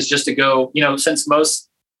thing is just to go, since most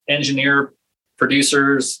engineer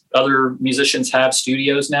producers, other musicians have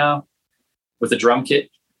studios now with a drum kit.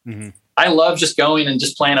 Mm-hmm. I love just going and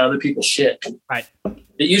just playing other people's shit. Right.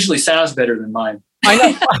 It usually sounds better than mine. I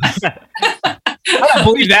know. I don't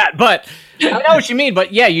believe that, but I know what you mean.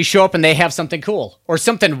 But yeah, you show up and they have something cool or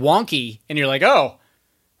something wonky, and you're like, "Oh,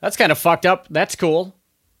 that's kind of fucked up. That's cool."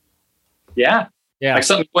 Yeah. Like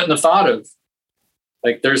something you wouldn't have thought of.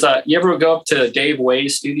 Like you ever go up to Dave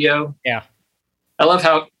Way's studio? Yeah. I love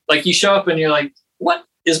how like you show up and you're like, "What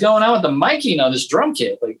is going on with the miking on this drum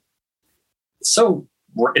kit?" Like,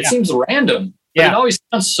 it seems random. But it always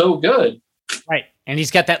sounds so good. Right. And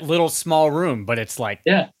he's got that little small room, but it's like,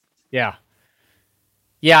 yeah.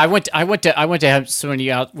 I went to have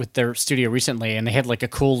somebody out with their studio recently, and they had like a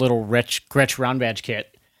cool little Gretsch round badge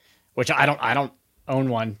kit, which I don't own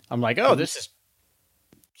one. I'm like, oh, this is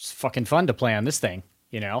fucking fun to play on this thing,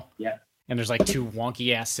 Yeah. And there's like two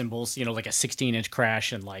wonky ass cymbals, like a 16-inch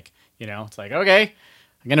crash, and like, it's like, okay,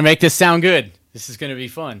 I'm gonna make this sound good. This is gonna be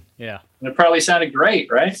fun. Yeah. And it probably sounded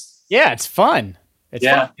great, right? Yeah, it's fun. It's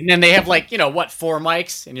fun. And then they have like, 4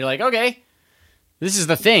 mics, and you're like, okay, this is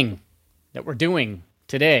the thing that we're doing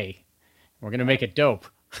today. We're going to make it dope.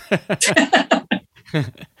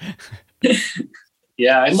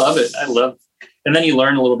 Yeah, I love it. And then you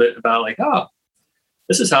learn a little bit about like, oh,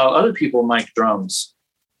 this is how other people mic drums.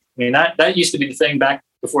 I mean, that used to be the thing back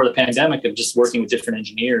before the pandemic of just working with different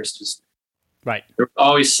engineers. Just right. There was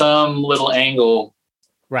always some little angle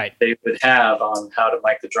right they would have on how to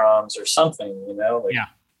mic the drums or something, like, yeah.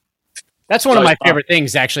 That's one of my favorite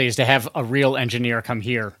things actually, is to have a real engineer come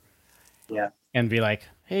here and be like,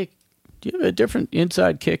 hey, do you have a different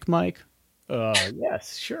inside kick mic?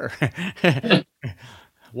 Yes, sure.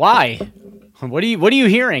 Why? What are you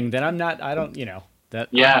hearing that I'm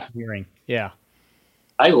hearing? Yeah.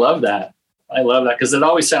 I love that because it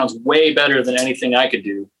always sounds way better than anything I could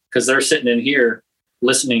do, because they're sitting in here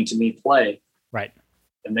listening to me play. Right.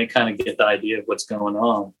 And they kind of get the idea of what's going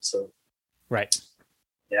on. So, right.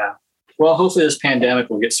 Yeah. Well, hopefully this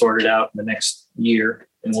pandemic will get sorted out in the next year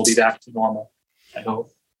and we'll be back to normal, I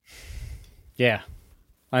hope. Yeah,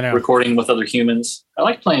 I know. Recording with other humans. I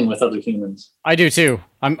like playing with other humans. I do too.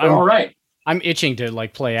 I'm all right. I'm itching to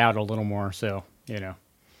like play out a little more. So, I'm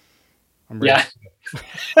ready.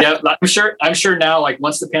 Yeah. Yeah. I'm sure now, like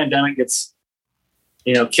once the pandemic gets,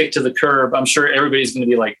 kicked to the curb, I'm sure everybody's going to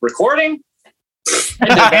be like, recording?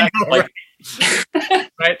 Right.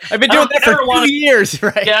 I've been doing that for 2 years,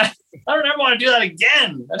 right? Yeah. I don't ever want to do that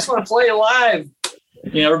again. I just want to play live.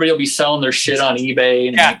 Everybody will be selling their shit on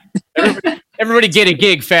eBay. And everybody get a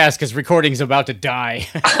gig fast because recording's about to die.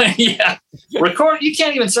 Yeah. You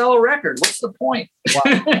can't even sell a record. What's the point?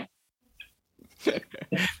 Wow.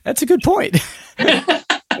 That's a good point.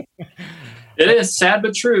 It is sad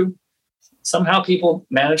but true. Somehow people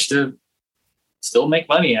manage to still make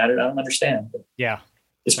money at it. I don't understand. But yeah.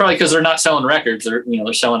 It's probably because they're not selling records. They're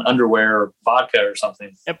selling underwear or vodka or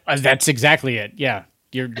something. Yep, that's exactly it. Yeah.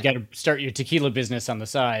 You got to start your tequila business on the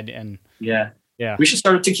side. And yeah. Yeah. We should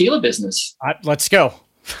start a tequila business. Let's go.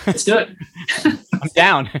 Let's do it. I'm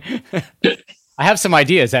down. I have some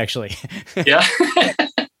ideas actually. Yeah.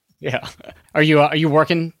 Yeah. Are you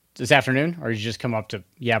working this afternoon, or did you just come up to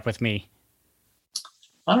yap with me?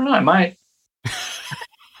 I don't know. I might.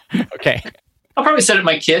 Okay. I'll probably set up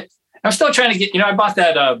my kit. I'm still trying to get, I bought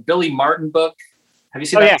that Billy Martin book Have you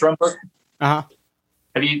seen that yeah. drum book? Uh-huh.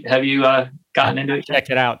 Have you gotten into it? Check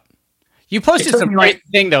it out. You posted some like, great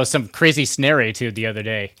thing though, some crazy snare etude the other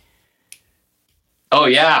day. Oh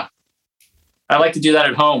yeah. I like to do that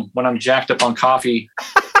at home when I'm jacked up on coffee.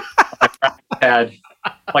 I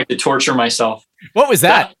like to torture myself. What was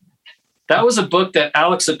that? That was a book that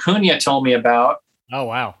Alex Acuna told me about. Oh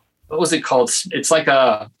wow. What was it called? It's like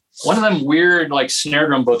one of them weird like snare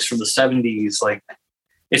drum books from the 70s. Like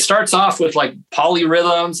it starts off with like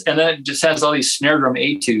polyrhythms and then it just has all these snare drum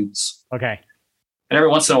etudes. Okay. And every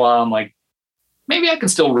once in a while I'm like, maybe I can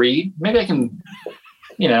still read. Maybe I can,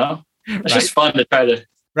 it's just fun to try to.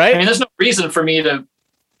 Right. I mean, there's no reason for me to.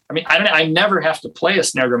 I mean, I never have to play a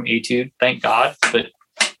snare drum etude, thank God. But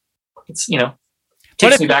it's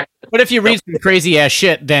takes me back. What if you read some crazy ass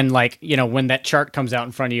shit? Then like when that chart comes out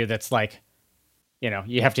in front of you, that's like,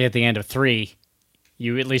 you have to hit the end of 3.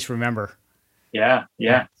 You at least remember. Yeah.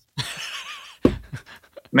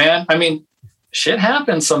 Man, I mean, shit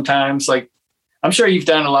happens sometimes. Like, I'm sure you've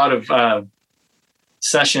done a lot of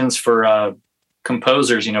sessions for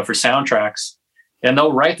composers, for soundtracks. And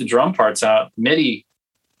they'll write the drum parts out MIDI,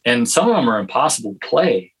 and some of them are impossible to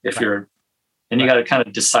play you got to kind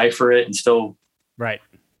of decipher it and still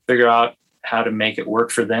figure out how to make it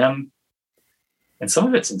work for them. And some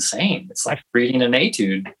of it's insane. It's like reading an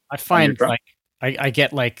etude. I find like I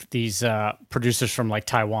get like these producers from like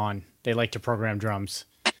Taiwan. They like to program drums,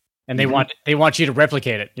 and they want you to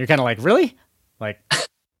replicate it. You're kind of like, really? Like,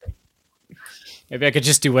 maybe I could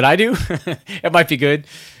just do what I do. It might be good.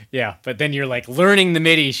 Yeah, but then you're like learning the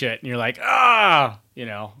MIDI shit, and you're like,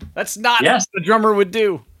 that's not what the drummer would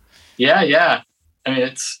do. Yeah. I mean,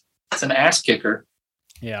 it's an ass kicker.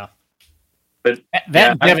 Yeah, but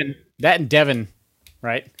that and Devin,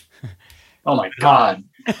 right? Oh my God.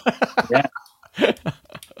 Yeah.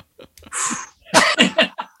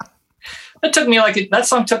 That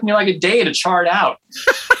song took me like a day to chart out.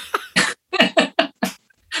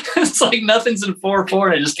 It's like nothing's in 4/4,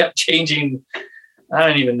 and it just kept changing. I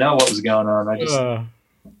don't even know what was going on. I just,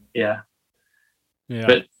 yeah.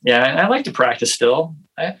 But I like to practice still.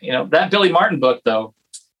 That Billy Martin book though,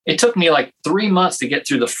 it took me like 3 months to get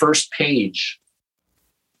through the first page.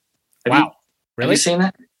 Really? Have you seen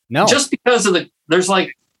that? No. Just because of there's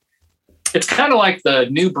like, it's kind of like the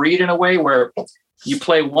New Breed in a way where you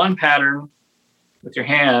play one pattern with your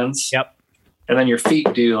hands. Yep. And then your feet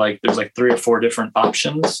do there's like 3 or 4 different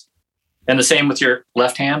options. And the same with your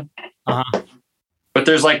left hand. Uh-huh. But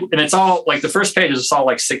there's and it's all like the first page is all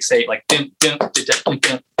like 6/8, like dun, dun, dun, dun,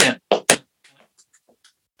 dun, dun, dun.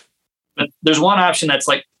 But there's one option that's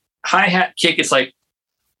like hi-hat kick. It's like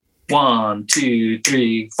 1, 2,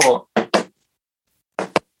 3, 4.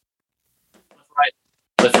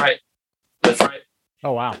 Left, right.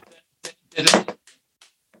 Oh wow.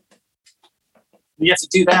 You have to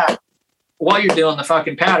do that while you're doing the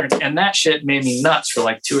fucking patterns, and that shit made me nuts for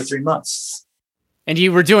like 2 or 3 months. And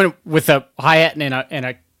you were doing it with a hi-hat and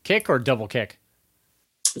a kick or double kick?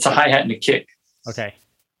 It's a hi-hat and a kick. Okay.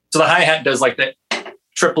 So the hi-hat does like that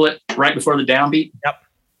triplet right before the downbeat. Yep.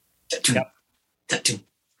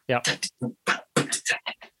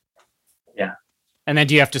 Yeah. And then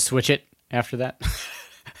do you have to switch it after that?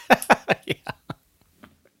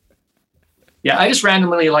 Yeah, I just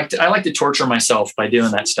randomly like to torture myself by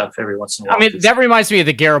doing that stuff every once in a while. I mean, that reminds me of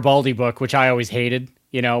the Garibaldi book, which I always hated,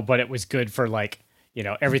 but it was good for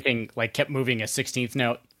everything kept moving a 16th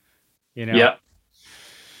note, Yeah.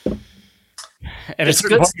 It's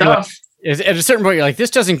good stuff. At a certain point, you're like,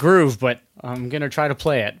 this doesn't groove, but I'm going to try to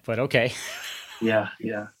play it, but okay. Yeah.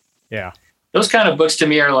 Those kind of books to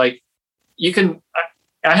me are like,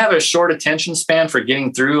 I have a short attention span for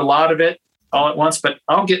getting through a lot of it all at once, but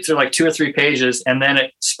I'll get through like 2 or 3 pages and then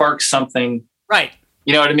it sparks something. Right.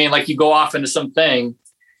 You know what I mean? Like you go off into something.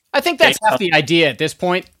 I think that's half the idea at this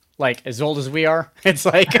point, like as old as we are. It's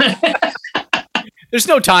like, there's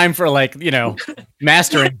no time for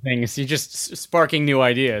mastering things. You're just sparking new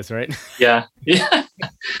ideas, right? Yeah.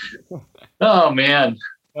 Oh man.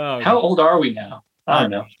 How old are we now? I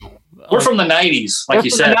don't know. We're from the 90s, like you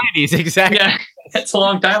said. The 90s, exactly. Yeah, that's a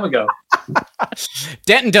long time ago.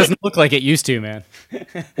 Denton doesn't look like it used to, man.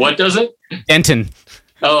 What does it? Denton.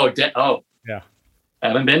 Oh. Yeah. I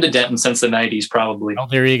haven't been to Denton since the 90s, probably. Oh,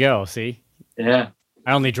 there you go. See? Yeah.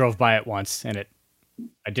 I only drove by it once, and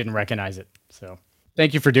I didn't recognize it. So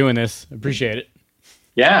thank you for doing this. Appreciate it.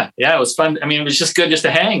 Yeah, it was fun. I mean, it was just good just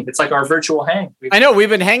to hang. It's like our virtual hang. I know we've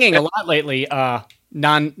been hanging a lot lately,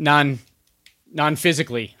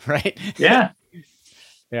 non-physically, right? Yeah.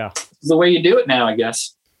 Yeah. It's the way you do it now, I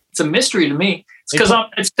guess. It's a mystery to me.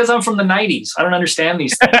 It's because I'm from the '90s. I don't understand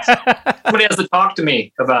these things. Somebody has to talk to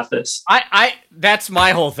me about this. That's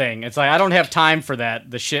my whole thing. It's like I don't have time for that.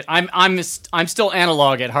 The shit. I'm still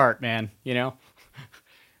analog at heart, man. You know,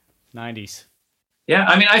 '90s. Yeah,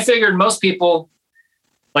 I mean, I figured most people,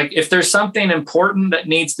 like, if there's something important that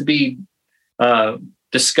needs to be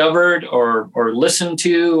discovered or listened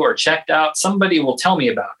to or checked out, somebody will tell me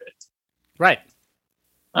about it. Right.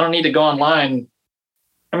 I don't need to go online.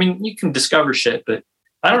 I mean, you can discover shit, but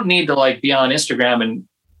I don't need to like be on Instagram and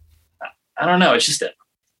I don't know. It's just,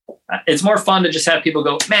 it's more fun to just have people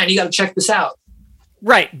go, man, you got to check this out.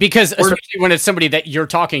 Right. Because especially when it's somebody that you're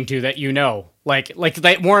talking to that you know, like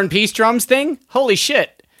that War and Peace drums thing. Holy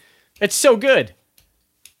shit. It's so good.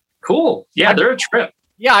 Cool. Yeah. They're a trip.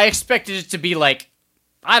 Yeah. I expected it to be like,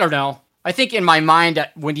 I don't know. I think in my mind,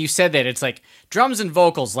 when you said that, it's like drums and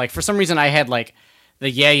vocals. Like for some reason I had like the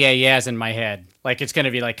yeahs in my head. Like it's going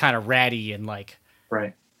to be like kind of ratty and like,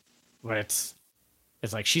 right. But it's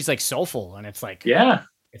like, she's like soulful and it's like, yeah,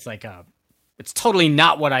 it's like, it's totally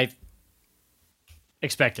not what I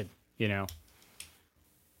expected, you know?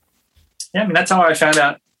 Yeah. I mean, that's how I find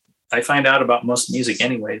out about most music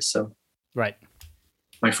anyways. So right.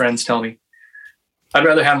 My friends tell me I'd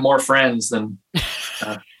rather have more friends than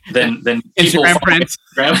people. Instagram friends.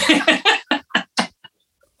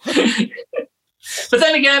 But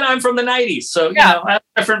then again, I'm from the '90s, so you know, I have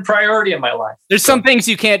a different priority in my life. There's some things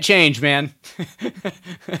you can't change, man.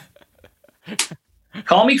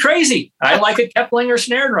 Call me crazy. I like a Keplinger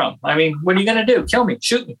snare drum. I mean, what are you going to do? Kill me?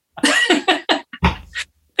 Shoot me?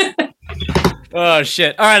 Oh,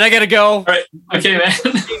 shit. All right, I got to go. All right. Okay, man.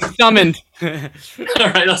 Summoned. All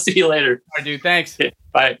right, I'll see you later. All right, dude. Thanks. Okay,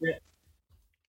 bye.